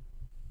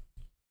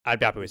 I'd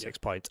be happy with 6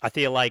 points. I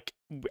feel like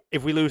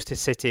if we lose to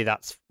City,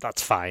 that's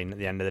fine. At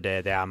the end of the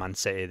day, they are Man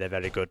City. They're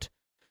very good.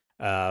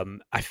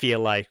 I feel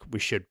like we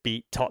should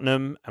beat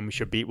Tottenham and we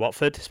should beat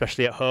Watford,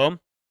 especially at home.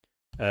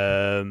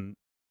 But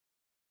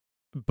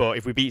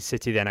if we beat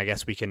City, then I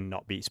guess we can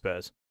not beat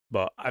Spurs.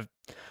 But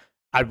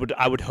I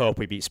would hope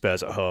we beat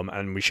Spurs at home,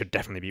 and we should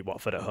definitely beat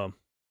Watford at home.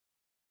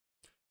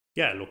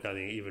 Yeah, look, I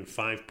think even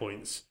 5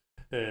 points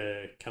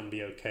can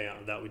be okay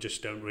out of that. We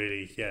just don't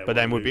really, But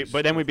then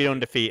we'd be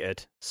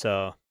undefeated.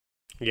 So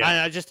yeah,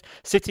 and I just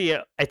City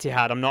at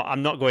Etihad.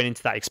 I'm not going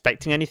into that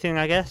expecting anything,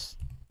 I guess.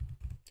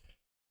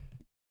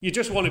 You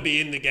just want to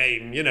be in the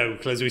game,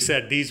 because as we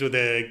said, these were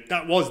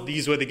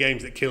the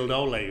games that killed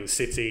Ole. It was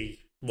City,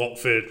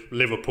 Watford,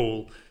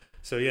 Liverpool.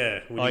 So yeah,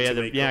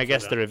 I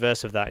guess the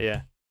reverse of that,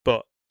 yeah.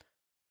 But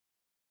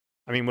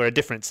I mean, we're a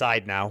different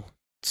side now.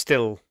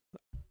 Still,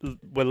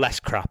 we're less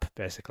crap,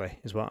 basically,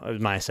 is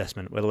my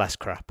assessment. We're less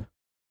crap.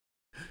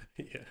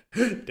 Yeah,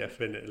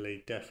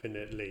 definitely.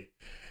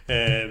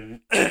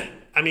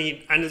 I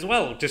mean, and as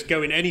well, just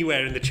going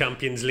anywhere in the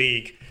Champions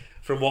League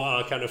from what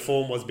our kind of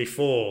form was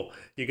before,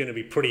 you're going to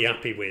be pretty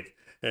happy with.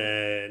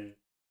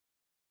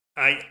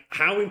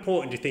 How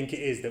important do you think it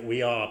is that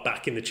we are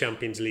back in the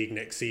Champions League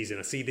next season?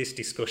 I see this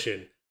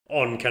discussion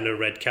on kind of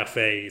Red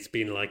Cafe. It's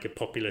been like a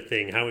popular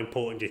thing. How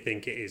important do you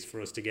think it is for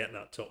us to get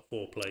that top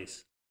 4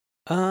 place?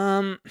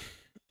 Out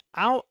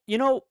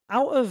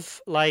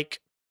of like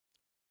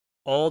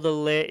all the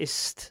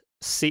latest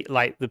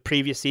the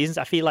previous seasons,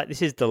 I feel like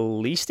this is the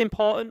least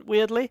important,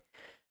 weirdly.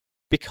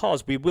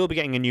 Because we will be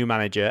getting a new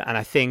manager, and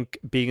I think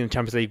being in the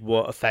Champions League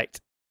won't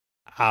affect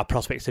our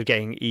prospects of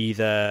getting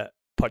either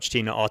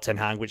Pochettino or Ten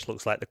Hag, which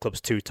looks like the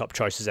club's 2 top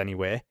choices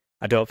anyway.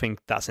 I don't think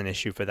that's an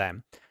issue for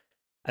them.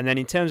 And then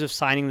in terms of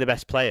signing the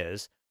best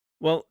players,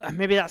 well,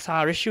 maybe that's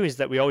our issue, is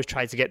that we always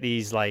try to get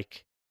these, we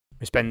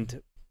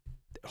spend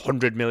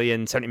 100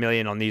 million, 70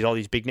 million on all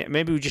these big...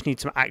 Maybe we just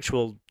need some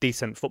actual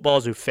decent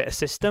footballers who fit a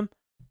system,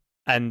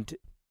 and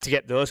to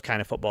get those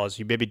kind of footballers,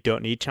 you maybe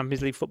don't need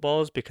Champions League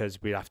footballers,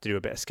 because we have to do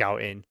a bit of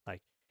scouting.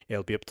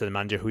 It'll be up to the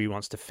manager who he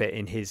wants to fit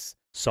in his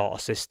sort of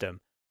system.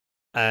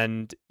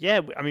 And yeah,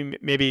 I mean,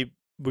 maybe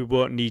we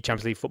won't need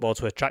Champions League football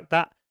to attract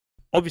that.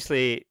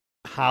 Obviously,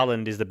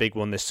 Haaland is the big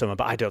one this summer,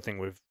 but I don't think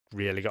we've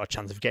really got a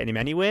chance of getting him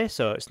anyway,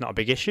 so it's not a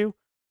big issue.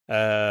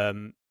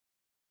 And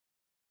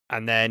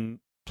then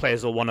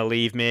players will want to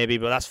leave maybe,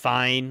 but that's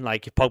fine.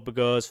 If Pogba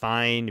goes,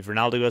 fine. If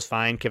Ronaldo goes,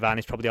 fine.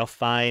 Cavani's probably off,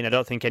 fine. I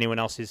don't think anyone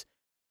else is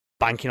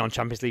banking on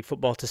Champions League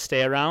football to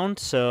stay around.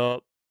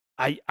 So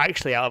I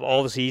actually, out of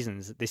all the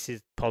seasons, this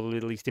is probably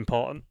the least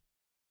important.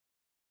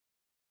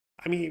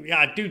 I mean, yeah,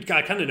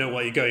 I kind of know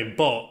where you're going,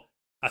 but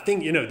I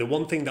think, the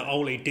one thing that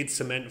Ole did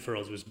cement for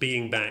us was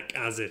being back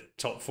as a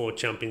top 4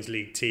 Champions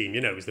League team.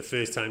 It was the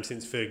first time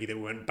since Fergie that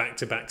we went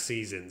back-to-back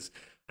seasons.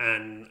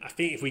 And I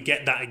think if we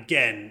get that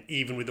again,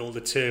 even with all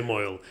the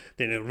turmoil,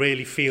 then it'll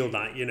really feel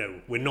that,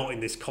 we're not in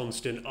this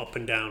constant up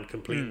and down,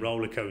 complete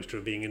roller coaster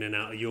of being in and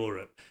out of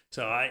Europe.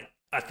 So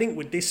I think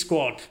with this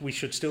squad, we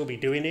should still be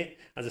doing it.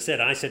 As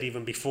I said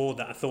even before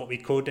that I thought we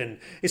could. And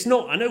it's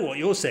not, I know what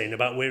you're saying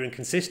about we're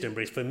inconsistent,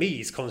 but for me,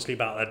 it's constantly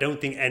about, I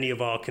don't think any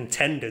of our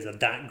contenders are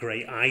that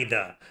great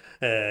either.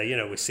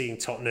 We're seeing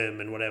Tottenham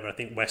and whatever. I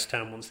think West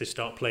Ham, once they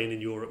start playing in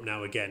Europe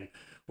now again,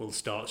 will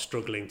start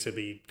struggling to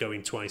be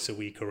going twice a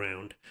week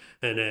around.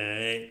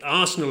 And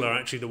Arsenal are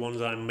actually the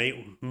ones I'm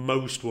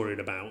most worried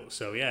about.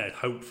 So, yeah,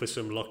 hope for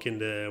some luck in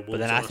the Wolves. But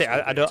then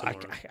I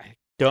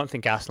don't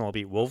think Arsenal will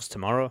beat Wolves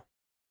tomorrow,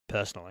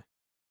 personally.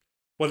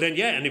 Well, then,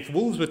 yeah, and if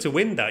Wolves were to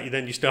win that,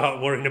 then you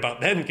start worrying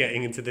about them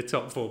getting into the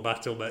top 4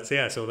 battle bets.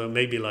 Yeah, so then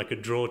maybe like a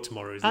draw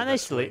tomorrow. Are they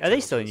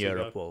still in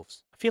Europe,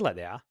 Wolves? I feel like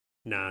they are.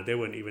 Nah, they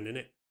weren't even in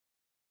it.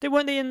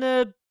 Weren't they in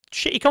the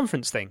shitty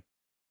conference thing?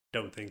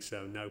 Don't think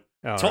so, no.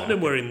 Oh,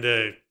 Tottenham were in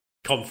the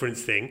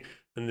conference thing,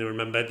 and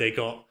remember they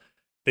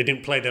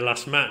didn't play their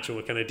last match or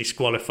were kind of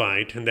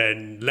disqualified, and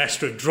then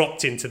Leicester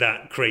dropped into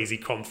that crazy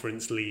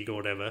conference league or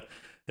whatever.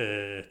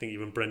 I think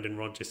even Brendan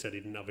Rodgers said he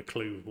didn't have a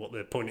clue what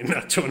the point in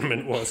that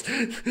tournament was.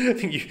 I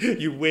think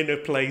you win a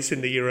place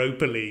in the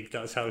Europa League.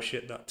 That's how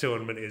shit that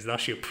tournament is.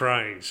 That's your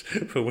prize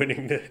for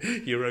winning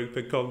the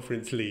Europa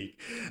Conference League.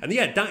 And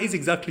yeah, that is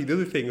exactly the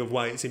other thing of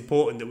why it's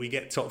important that we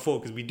get top 4,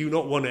 because we do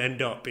not want to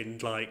end up in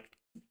like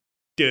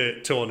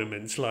dirt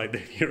tournaments like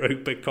the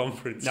Europa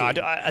Conference League.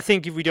 No, I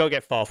think if we don't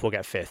get 4th, we'll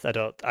get 5th.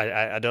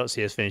 I don't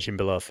see us finishing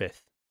below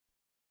 5th.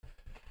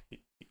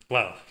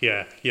 Well,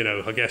 yeah,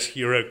 I guess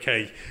you're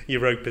okay.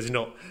 Europa's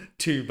not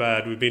too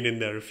bad. We've been in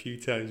there a few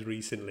times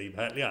recently.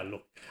 But yeah,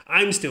 look,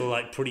 I'm still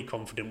like pretty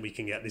confident we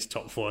can get this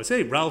top 4. I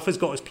say Ralph has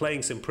got us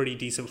playing some pretty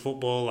decent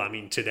football. I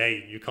mean,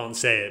 today you can't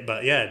say it,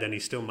 but yeah, then he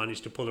still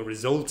managed to pull a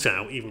result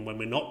out even when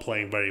we're not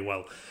playing very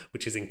well,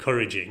 which is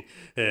encouraging.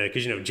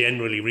 Because,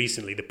 generally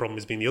recently the problem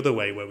has been the other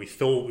way, where we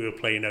thought we were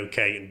playing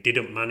okay and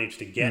didn't manage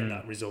to get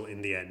that result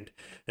in the end.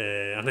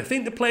 And I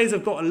think the players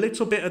have got a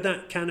little bit of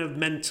that kind of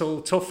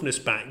mental toughness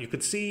back. You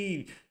could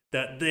see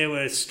that they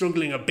were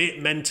struggling a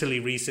bit mentally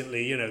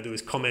recently. There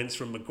was comments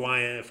from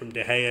Maguire, from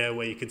De Gea,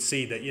 where you could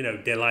see that,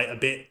 they're like a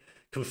bit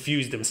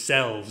confused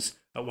themselves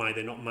at why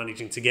they're not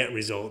managing to get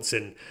results.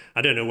 And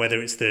I don't know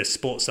whether it's the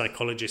sports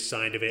psychologist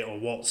side of it or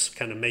what's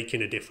kind of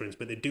making a difference,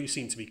 but they do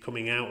seem to be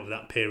coming out of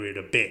that period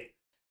a bit.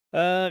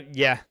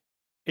 Yeah.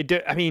 It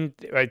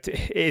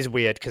is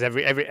weird because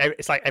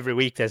it's like every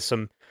week there's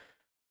some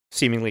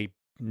seemingly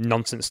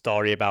nonsense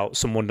story about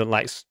someone that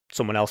likes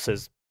someone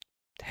else's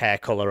hair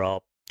colour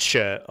or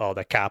shirt or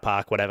the car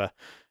park, whatever,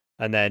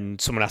 and then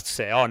someone has to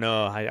say, oh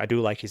no, I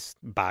do like his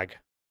bag,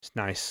 it's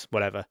nice,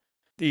 whatever.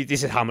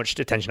 This is how much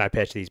attention I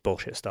pay to these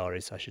bullshit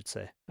stories, I should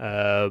say.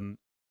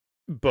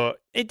 But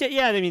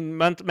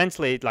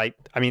mentally,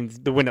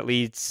 the win at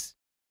Leeds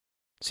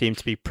seemed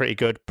to be pretty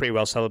good, pretty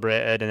well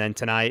celebrated, and then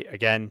tonight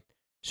again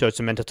showed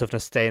some mental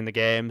toughness to stay in the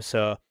game.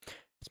 So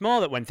it's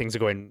more that when things are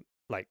going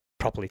like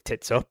properly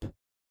tits up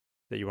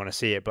that you want to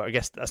see it, but I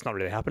guess that's not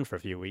really happened for a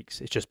few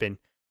weeks. It's just been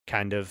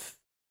kind of,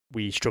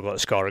 we struggle to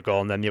score a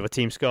goal and then the other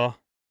team score.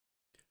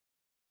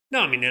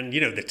 No, I mean, and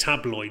the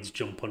tabloids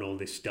jump on all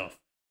this stuff.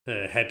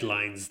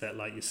 Headlines that,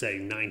 like you say,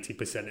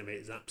 90% of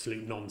it is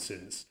absolute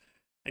nonsense.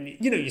 And,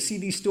 you see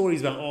these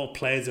stories about,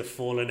 players have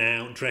fallen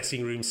out,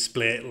 dressing room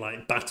split,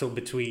 like battle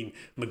between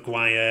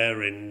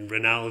Maguire and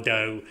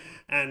Ronaldo.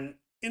 And,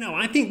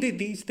 I think that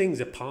these things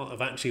are part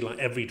of actually like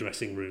every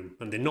dressing room,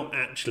 and they're not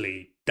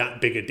actually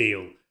that big a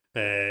deal.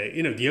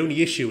 The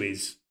only issue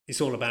is it's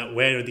all about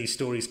where are these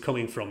stories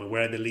coming from and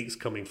where are the leaks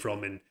coming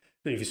from. And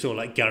if you saw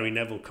like Gary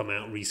Neville come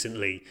out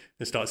recently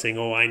and start saying,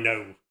 I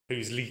know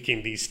who's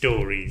leaking these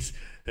stories.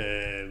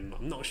 I'm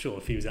not sure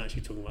if he was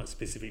actually talking about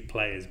specific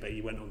players, but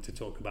he went on to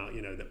talk about,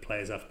 that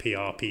players have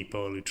PR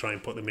people who try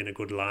and put them in a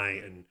good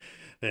light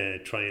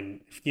and try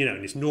and,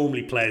 and it's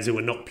normally players who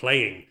are not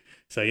playing.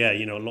 So, yeah,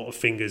 a lot of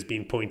fingers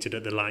being pointed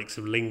at the likes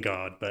of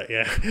Lingard. But,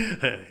 yeah,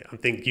 I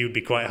think you'd be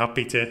quite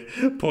happy to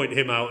point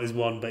him out as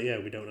one. But, yeah,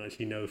 we don't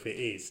actually know if it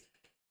is.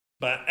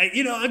 But, I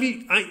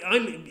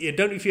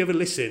don't know if you ever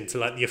listen to,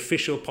 like, the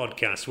official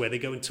podcast where they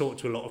go and talk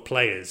to a lot of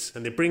players.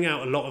 And they bring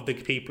out a lot of the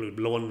people who've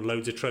won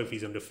loads of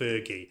trophies under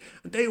Fergie.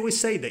 And they always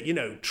say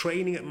that,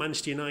 training at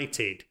Manchester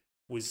United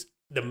was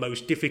the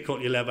most difficult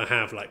you'll ever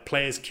have. Like,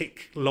 players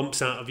kick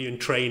lumps out of you in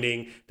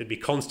training. They'd be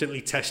constantly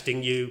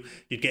testing you.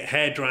 You'd get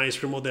hair dryers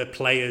from other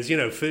players.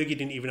 Fergie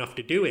didn't even have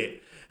to do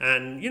it.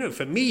 And,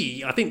 for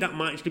me, I think that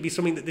might actually be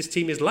something that this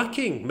team is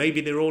lacking.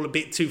 Maybe they're all a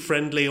bit too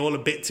friendly, all a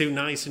bit too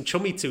nice and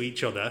chummy to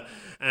each other.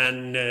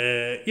 And,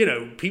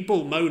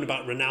 people moan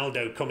about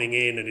Ronaldo coming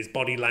in and his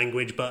body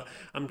language. But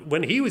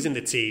when he was in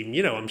the team,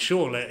 I'm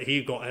sure that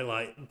he got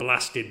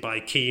blasted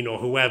by Keane or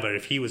whoever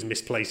if he was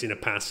misplacing a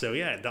pass. So,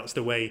 yeah, that's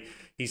the way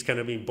he's kind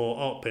of been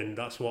brought up, and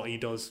that's what he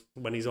does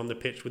when he's on the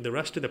pitch with the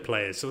rest of the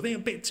players. So I think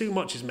a bit too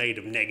much is made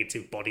of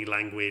negative body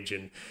language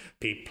and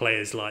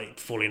players like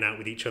falling out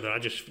with each other. I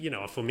just,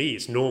 for me,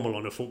 it's normal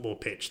on a football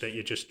pitch that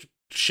you're just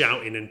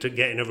shouting and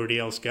getting everybody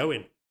else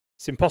going.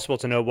 it's impossible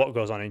to know what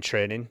goes on in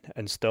training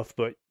and stuff.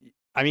 But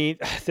I mean,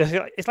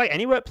 it's like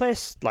any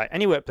workplace. Like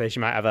any workplace, you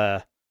might have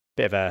a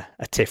bit of a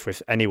tiff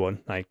with anyone.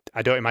 Like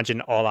I don't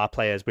imagine all our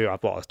players. We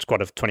have a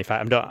squad of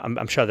 25.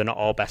 I'm sure they're not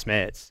all best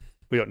mates.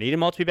 We don't need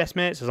them all to be best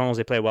mates as long as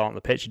they play well on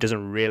the pitch. It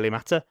doesn't really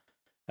matter.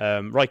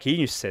 Roy Keane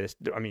used to say this.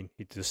 I mean,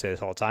 he does say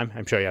this all the time.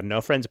 I'm sure he had no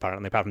friends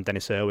apparently, apart from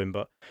Dennis Irwin.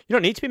 But you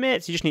don't need to be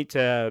mates. You just need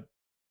to,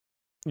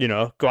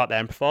 go out there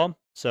and perform.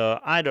 So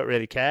I don't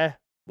really care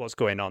what's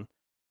going on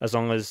as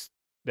long as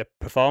they're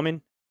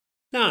performing.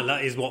 No,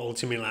 that is what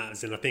ultimately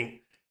matters. And I think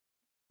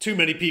too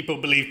many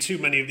people believe too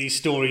many of these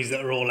stories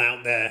that are all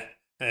out there.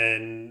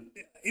 And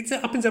it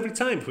happens every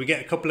time. If we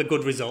get a couple of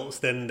good results,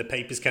 then the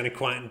papers kind of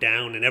quieten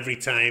down. And every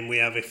time we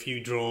have a few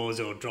draws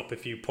or drop a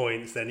few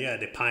points, then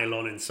they pile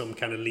on and some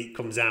kind of leak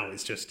comes out.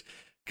 It's just,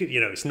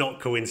 it's not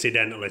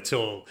coincidental at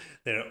all.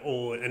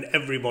 And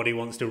everybody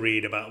wants to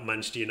read about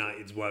Manchester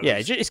United's woes.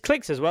 Yeah, it's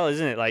clicks as well,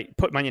 isn't it? Like,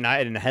 put Man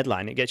United in a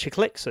headline, it gets you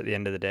clicks at the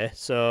end of the day.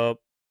 So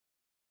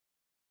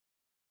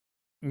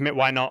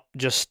why not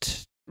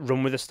just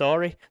run with the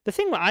story? The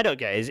thing that I don't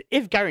get is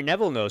if Gary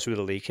Neville knows who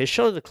the leak is,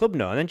 surely the club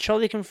know, and then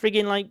surely they can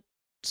frigging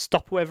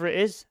stop whoever it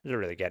is. I don't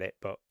really get it,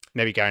 but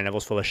maybe Gary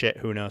Neville's full of shit.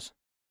 Who knows?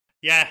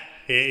 Yeah,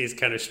 it is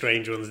kind of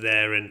strange ones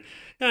there, and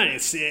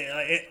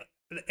it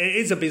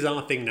is a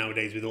bizarre thing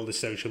nowadays with all the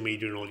social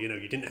media and all. You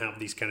didn't have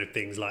these kind of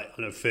things like,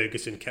 I know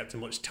Ferguson kept a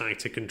much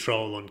tighter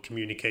control on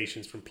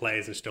communications from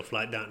players and stuff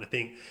like that. And I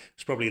think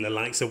it's probably the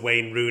likes of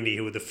Wayne Rooney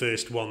who were the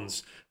first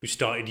ones who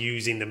started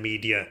using the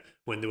media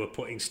when they were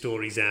putting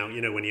stories out,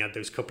 when he had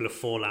those couple of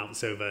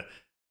fallouts over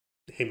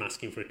him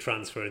asking for a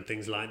transfer and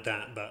things like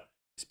that. But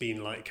it's been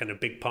kind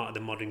of big part of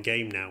the modern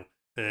game now.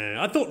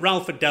 I thought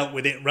Ralph had dealt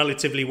with it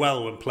relatively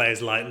well when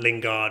players like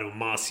Lingard or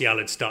Martial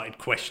had started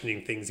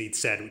questioning things he'd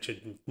said, which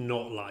I'd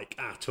not like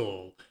at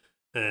all.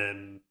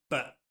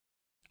 But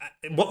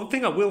one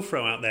thing I will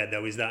throw out there,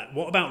 though, is that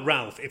what about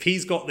Ralph? If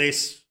he's got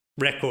this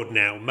record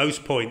now,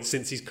 most points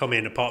since he's come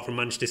in, apart from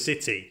Manchester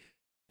City,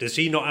 does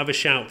he not have a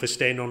shout for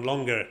staying on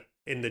longer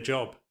in the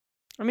job?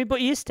 I mean,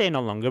 but he is staying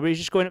on longer, but he's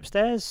just going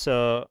upstairs.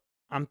 So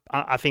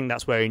I think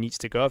that's where he needs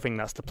to go. I think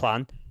that's the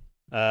plan.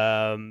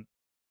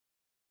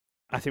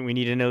 I think we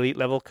need an elite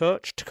level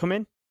coach to come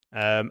in,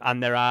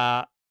 and there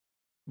are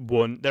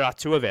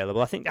two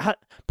available. I think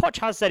Poch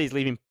has said he's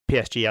leaving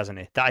PSG, hasn't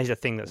he? That is a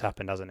thing that's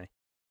happened, hasn't he?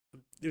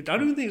 I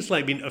don't think it's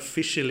been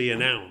officially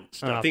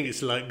announced. I think it's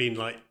been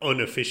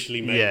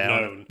unofficially made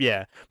known.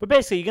 Yeah, but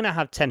basically you're gonna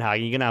have Ten Hag,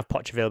 and you're gonna have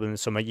Poch available in the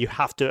summer. You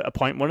have to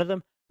appoint one of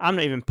them. I'm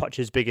not even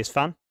Poch's biggest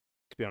fan,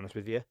 to be honest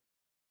with you.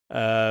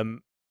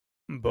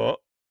 But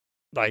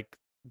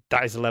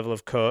that is the level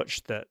of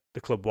coach that the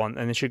club want,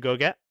 and they should go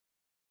get.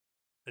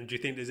 And do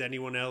you think there's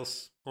anyone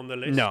else on the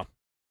list? No.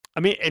 I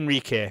mean,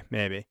 Enrique,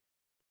 maybe.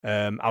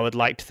 I would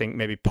like to think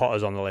maybe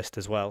Potter's on the list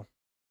as well.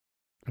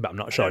 But I'm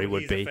not sure he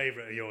would be. He's a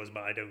favourite of yours,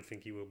 but I don't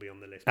think he will be on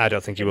the list. I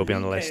don't think he will be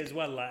on the list. As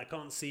well, I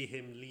can't see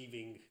him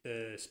leaving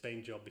the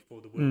Spain job before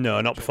the World Cup.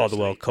 No, not before the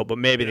World Cup, but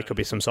maybe there could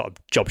be some sort of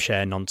job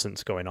share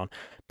nonsense going on.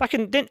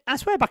 I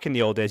swear back in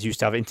the old days, you used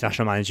to have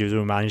international managers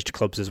who managed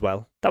clubs as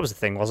well. That was the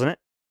thing, wasn't it?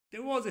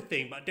 There was a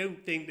thing, but I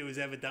don't think there was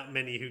ever that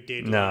many who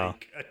did a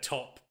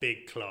top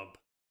big club.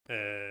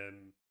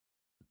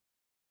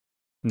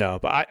 No,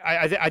 but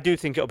I do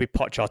think it'll be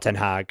Poch or Ten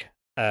Hag,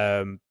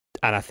 and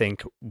I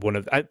think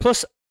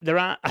plus there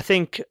are. I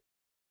think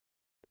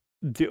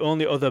the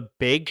only other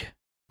big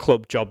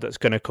club job that's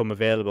going to come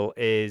available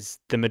is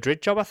the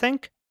Madrid job.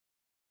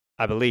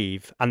 I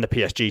believe, and the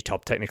PSG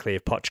job technically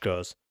if Poch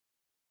goes.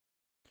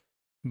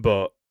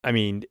 But I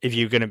mean, if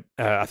you're going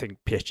to, I think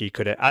PSG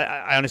could.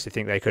 I honestly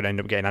think they could end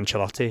up getting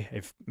Ancelotti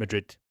if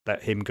Madrid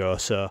let him go.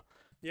 So.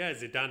 Yeah,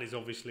 Zidane is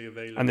obviously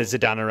available. And there's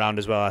Zidane around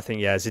as well. I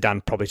think,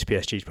 Zidane probably to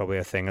PSG is probably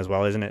a thing as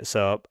well, isn't it?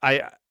 So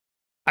I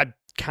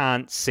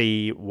can't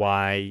see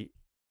why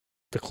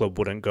the club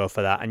wouldn't go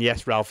for that. And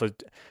yes, Ralph has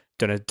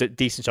done a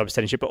decent job of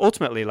setting ship, but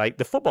ultimately,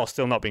 the football's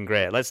still not been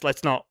great. Let's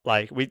not,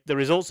 the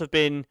results have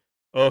been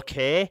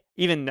okay.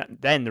 Even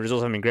then, the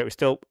results haven't been great.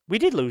 We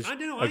did lose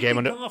a game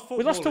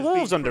we lost to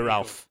Wolves under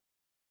Ralph.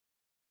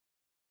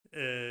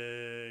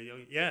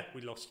 Yeah,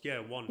 we lost. Yeah,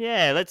 one.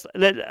 Yeah,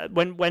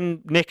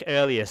 when Nick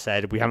earlier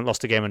said we haven't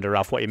lost a game under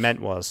Ralph, what he meant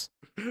was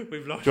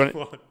we've lost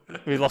one.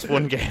 We've lost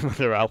one game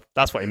under Ralph.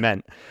 That's what he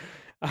meant.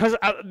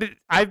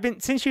 I've been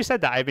since you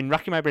said that I've been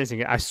racking my brains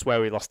thinking I swear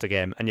we lost a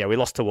game, and we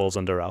lost to Wolves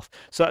under Ralph.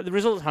 So the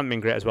results haven't been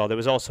great as well. There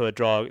was also the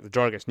draw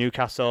against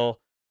Newcastle.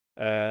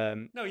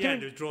 There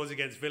was draws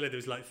against Villa. There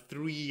was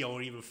 3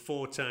 or even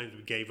 4 times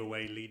we gave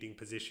away leading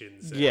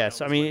positions.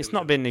 Yes, I mean it's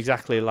not been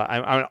exactly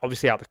I'm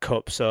obviously out the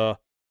cup, so.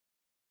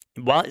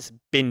 While it's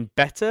been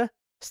better,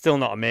 still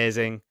not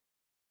amazing.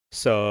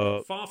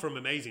 So far from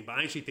amazing, but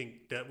I actually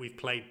think that we've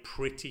played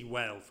pretty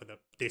well for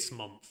this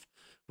month,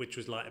 which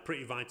was a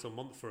pretty vital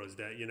month for us.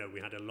 That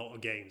we had a lot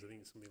of games. I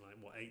think something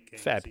 8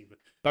 games. Fair.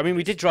 But I mean,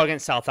 we did draw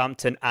against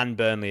Southampton and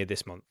Burnley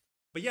this month.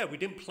 But we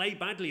didn't play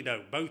badly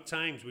though. Both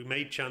times we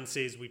made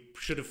chances. We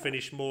should have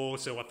finished more.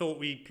 So I thought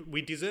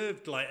we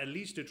deserved at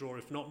least a draw,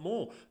 if not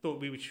more.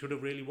 Thought we should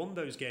have really won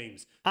those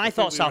games. I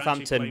thought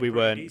Southampton we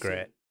weren't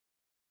great.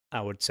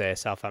 I would say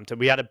Southampton.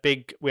 We had a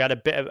bit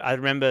of. I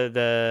remember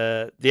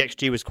the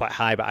XG was quite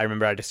high, but I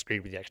remember I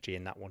disagreed with the XG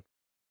in that one.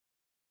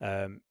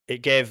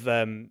 It gave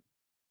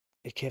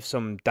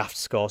some daft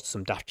scores,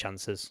 some daft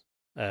chances.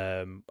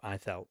 I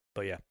felt,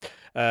 but yeah,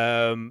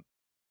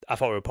 I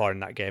thought we were poor in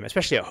that game,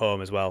 especially at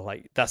home as well.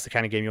 Like that's the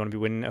kind of game you want to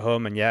be winning at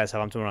home, and yeah,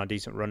 Southampton were on a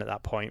decent run at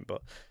that point,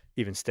 but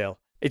even still,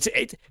 it's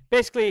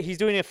basically he's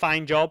doing a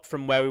fine job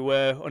from where we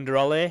were under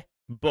Ole,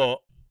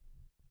 but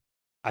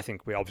I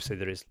think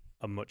there is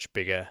a much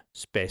bigger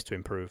space to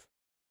improve.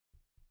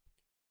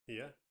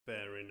 Yeah,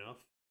 fair enough.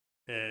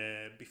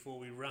 Before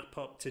we wrap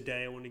up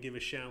today, I want to give a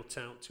shout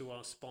out to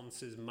our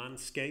sponsors,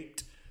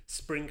 Manscaped.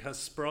 Spring has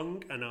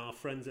sprung, and our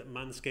friends at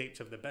Manscaped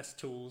have the best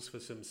tools for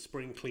some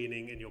spring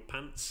cleaning in your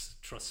pants.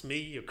 Trust me,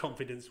 your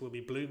confidence will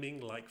be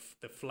blooming like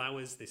the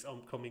flowers this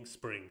upcoming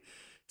spring.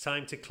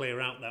 Time to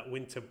clear out that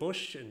winter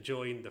bush and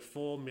join the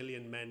 4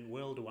 million men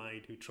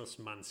worldwide who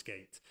trust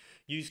Manscaped.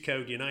 Use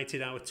code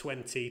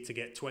UNITEDHOUR20 to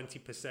get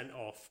 20%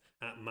 off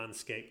at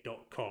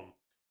manscaped.com.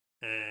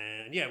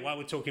 And yeah, while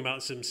we're talking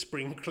about some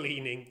spring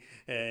cleaning,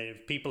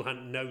 if people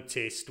hadn't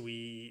noticed,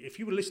 if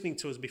you were listening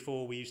to us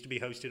before, we used to be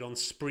hosted on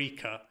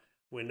Spreaker.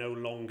 We're no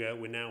longer.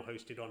 We're now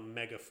hosted on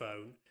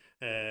Megaphone.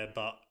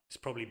 But it's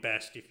probably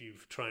best if you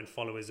try and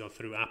follow us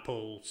through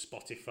Apple,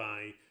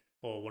 Spotify,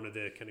 or one of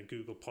the kind of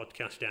Google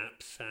podcast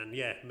apps. And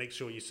yeah, make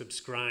sure you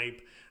subscribe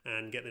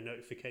and get the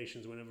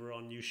notifications whenever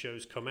our new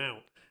shows come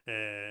out.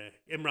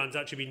 Imran's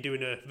actually been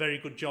doing a very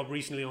good job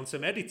recently on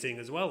some editing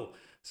as well.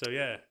 So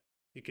yeah,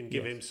 you can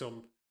give him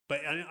some.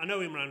 But I know,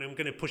 Imran, I'm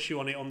going to push you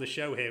on it on the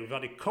show here. We've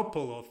had a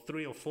couple or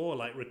 3 or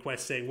 4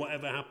 requests saying,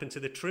 whatever happened to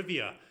the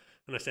trivia?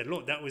 And I said,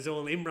 look, that was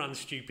all Imran's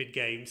stupid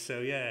games. So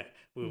yeah,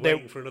 we're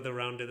waiting for another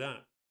round of that.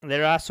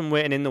 There are some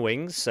waiting in the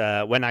wings.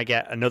 When we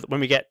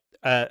get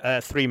a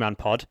 3-man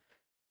pod,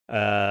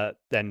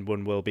 then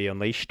one will be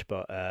unleashed.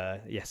 But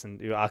yes,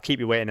 and I'll keep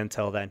you waiting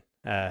until then.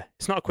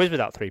 It's not a quiz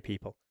without 3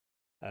 people.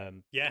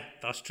 Yeah,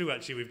 that's true.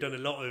 Actually, we've done a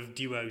lot of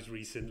duos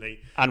recently,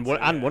 and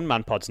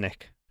one-man pods,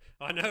 Nick.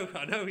 I know.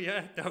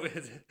 Yeah, that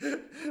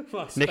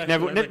was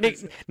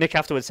Nick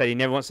afterwards said he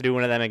never wants to do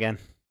one of them again.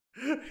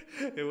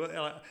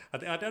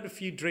 I'd had a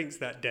few drinks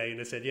that day,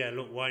 and I said, "Yeah,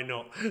 look, why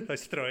not?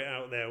 Let's throw it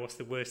out there. What's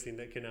the worst thing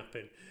that can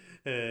happen?"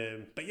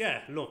 But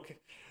yeah, look.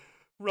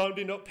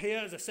 Rounding up here,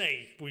 as I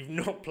say, we've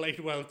not played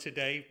well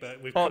today,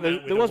 but we've come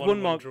out with a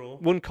 1-1 draw.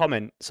 One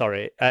comment,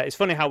 sorry. It's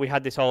funny how we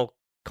had this whole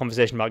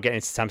conversation about getting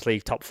into Champions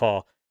League top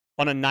 4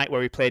 on a night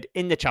where we played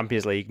in the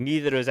Champions League.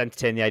 Neither of us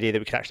entertained the idea that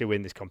we could actually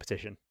win this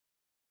competition.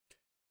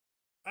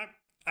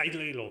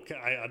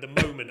 At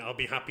the moment, I'll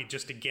be happy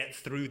just to get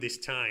through this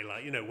tie.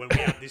 When we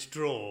had this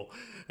draw,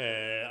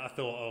 I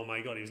thought, oh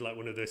my God, it was like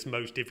one of the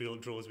most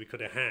difficult draws we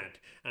could have had.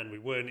 And we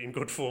weren't in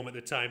good form at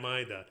the time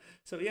either.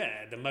 So yeah,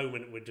 at the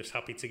moment, we're just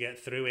happy to get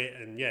through it.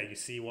 And yeah, you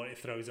see what it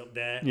throws up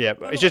there. Yeah,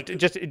 but it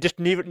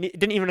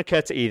didn't even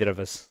occur to either of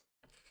us.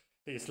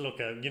 It's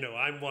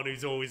I'm one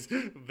who's always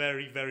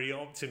very, very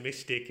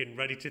optimistic and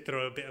ready to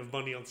throw a bit of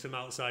money on some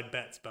outside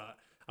bets, but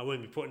I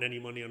won't be putting any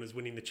money on us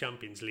winning the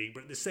Champions League.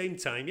 But at the same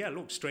time, yeah,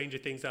 look, stranger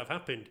things have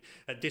happened.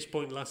 At this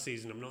point last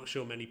season, I'm not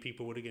sure many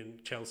people would have given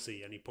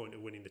Chelsea any point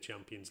of winning the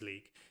Champions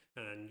League.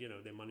 And,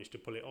 they managed to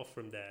pull it off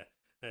from there.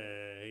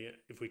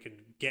 If we can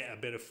get a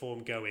bit of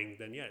form going,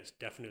 then yeah, it's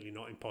definitely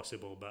not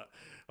impossible. But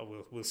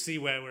we'll see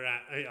where we're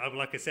at.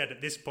 Like I said,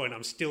 at this point,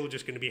 I'm still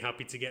just going to be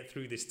happy to get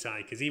through this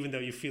tie, because even though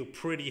you feel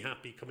pretty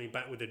happy coming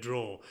back with a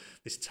draw,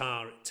 this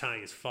tie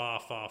is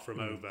far, far from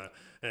over.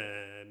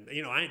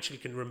 I actually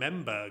can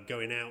remember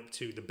going out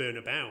to the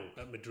Bernabeu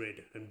at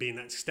Madrid and being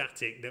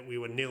ecstatic that we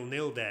were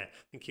 0-0 there.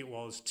 I think it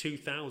was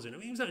 2000.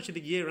 It was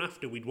actually the year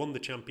after we'd won the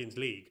Champions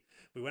League.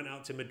 We went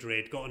out to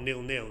Madrid, got a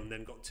 0-0, and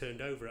then got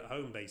turned over at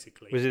home,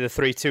 basically. Was it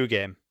the 3-2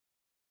 game?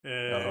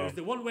 It was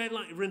the one where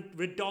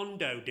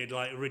Redondo did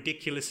a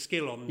ridiculous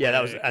skill on. Yeah,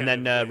 that was, and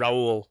then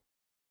Raul.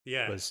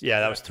 Yeah,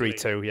 that was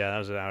 3-2. Yeah,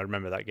 I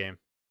remember that game.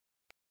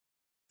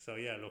 So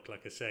yeah, look,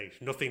 like I say,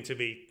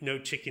 no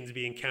chickens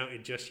being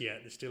counted just yet.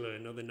 There's still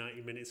another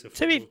 90 minutes of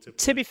football to play.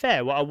 To be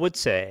fair, what I would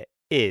say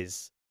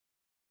is,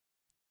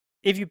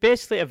 if you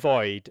basically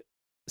avoid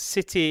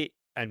City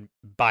and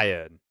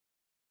Bayern,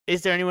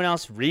 is there anyone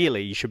else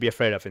really you should be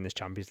afraid of in this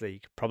Champions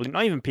League? Probably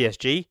not even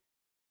PSG,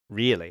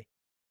 really.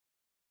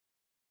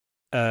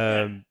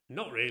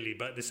 Not really,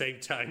 but at the same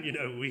time,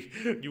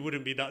 you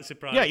wouldn't be that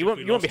surprised. Yeah, you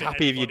won't be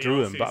happy if you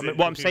drew them. But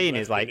what I'm saying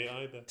is,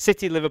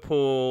 City,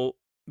 Liverpool,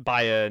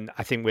 Bayern,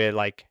 I think we're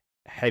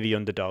heavy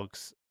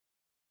underdogs.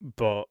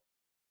 But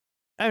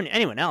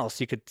anyone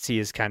else, you could see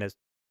us kind of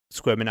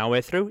squirming our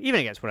way through. Even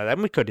against one of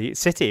them, we could.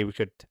 City,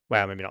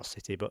 well, maybe not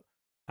City, but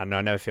I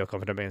never feel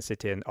confident against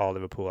City or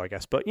Liverpool, I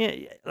guess. But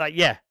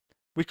yeah,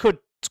 we could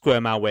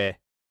squirm our way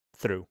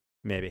through,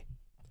 maybe.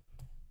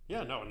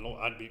 Yeah, no, and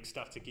I'd be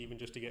ecstatic even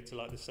just to get to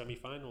the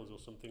semi-finals or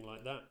something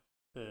like that.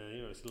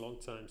 It's a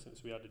long time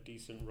since we had a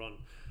decent run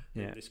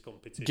in this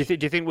competition.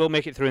 Do you think we'll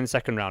make it through in the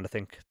second round? I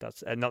think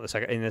that's not the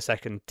second, in the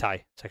second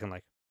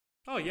leg.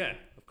 Oh yeah,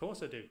 of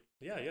course I do.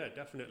 Yeah,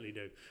 definitely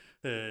do.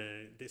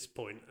 At this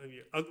point,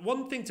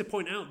 one thing to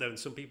point out though, and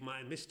some people might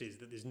have missed, is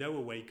that there's no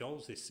away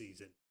goals this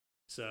season.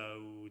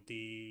 So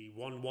the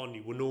 1-1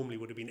 you normally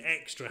would have been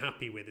extra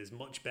happy with is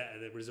much better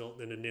the result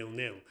than a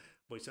 0-0.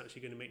 But it's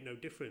actually going to make no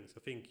difference. I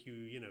think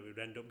you know it would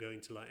end up going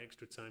to like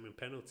extra time and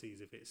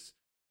penalties if it's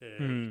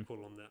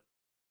equal on that.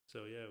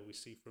 So yeah, we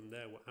see from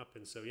there what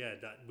happens. So yeah,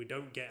 that we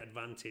don't get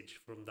advantage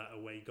from that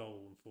away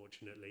goal,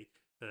 unfortunately.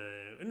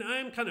 And I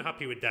am kind of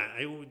happy with that.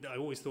 I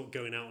always thought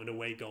going out on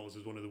away goals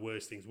was one of the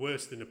worst things,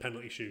 worse than a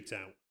penalty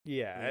shootout.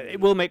 Yeah, it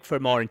will make for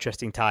more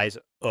interesting ties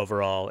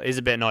overall. It is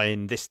a bit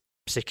annoying this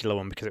particular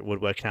one because it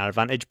would work in our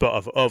advantage,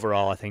 but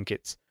overall, I think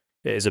it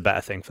is a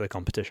better thing for the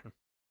competition.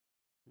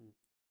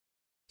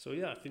 So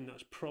yeah, I think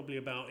that's probably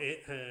about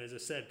it. As I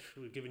said,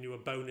 we're giving you a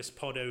bonus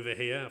pod over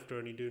here after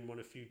only doing one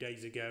a few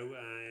days ago.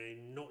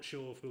 I'm not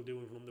sure if we'll do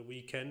one on the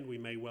weekend. We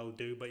may well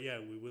do, but yeah,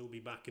 we will be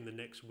back in the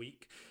next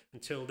week.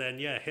 Until then,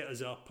 yeah, hit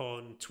us up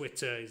on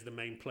Twitter is the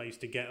main place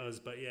to get us.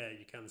 But yeah,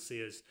 you can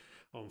see us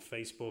on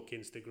Facebook,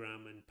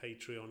 Instagram, and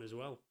Patreon as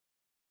well.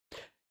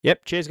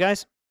 Yep. Cheers,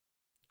 guys.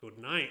 Good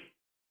night.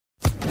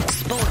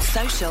 Sports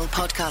Social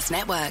Podcast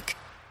Network.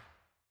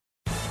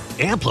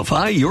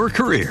 Amplify your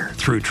career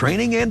through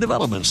training and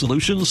development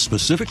solutions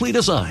specifically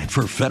designed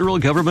for federal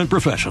government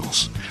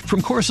professionals.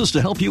 From courses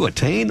to help you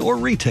attain or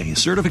retain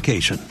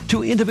certification,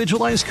 to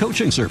individualized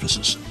coaching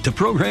services, to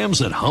programs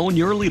that hone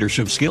your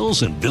leadership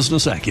skills and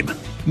business acumen,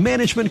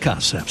 Management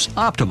Concepts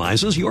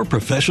optimizes your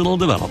professional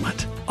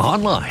development.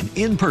 Online,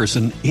 in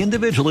person,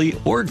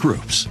 individually, or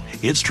groups,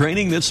 it's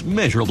training that's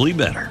measurably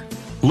better.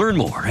 Learn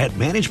more at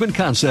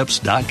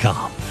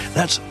managementconcepts.com.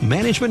 That's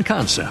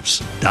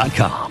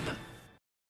managementconcepts.com.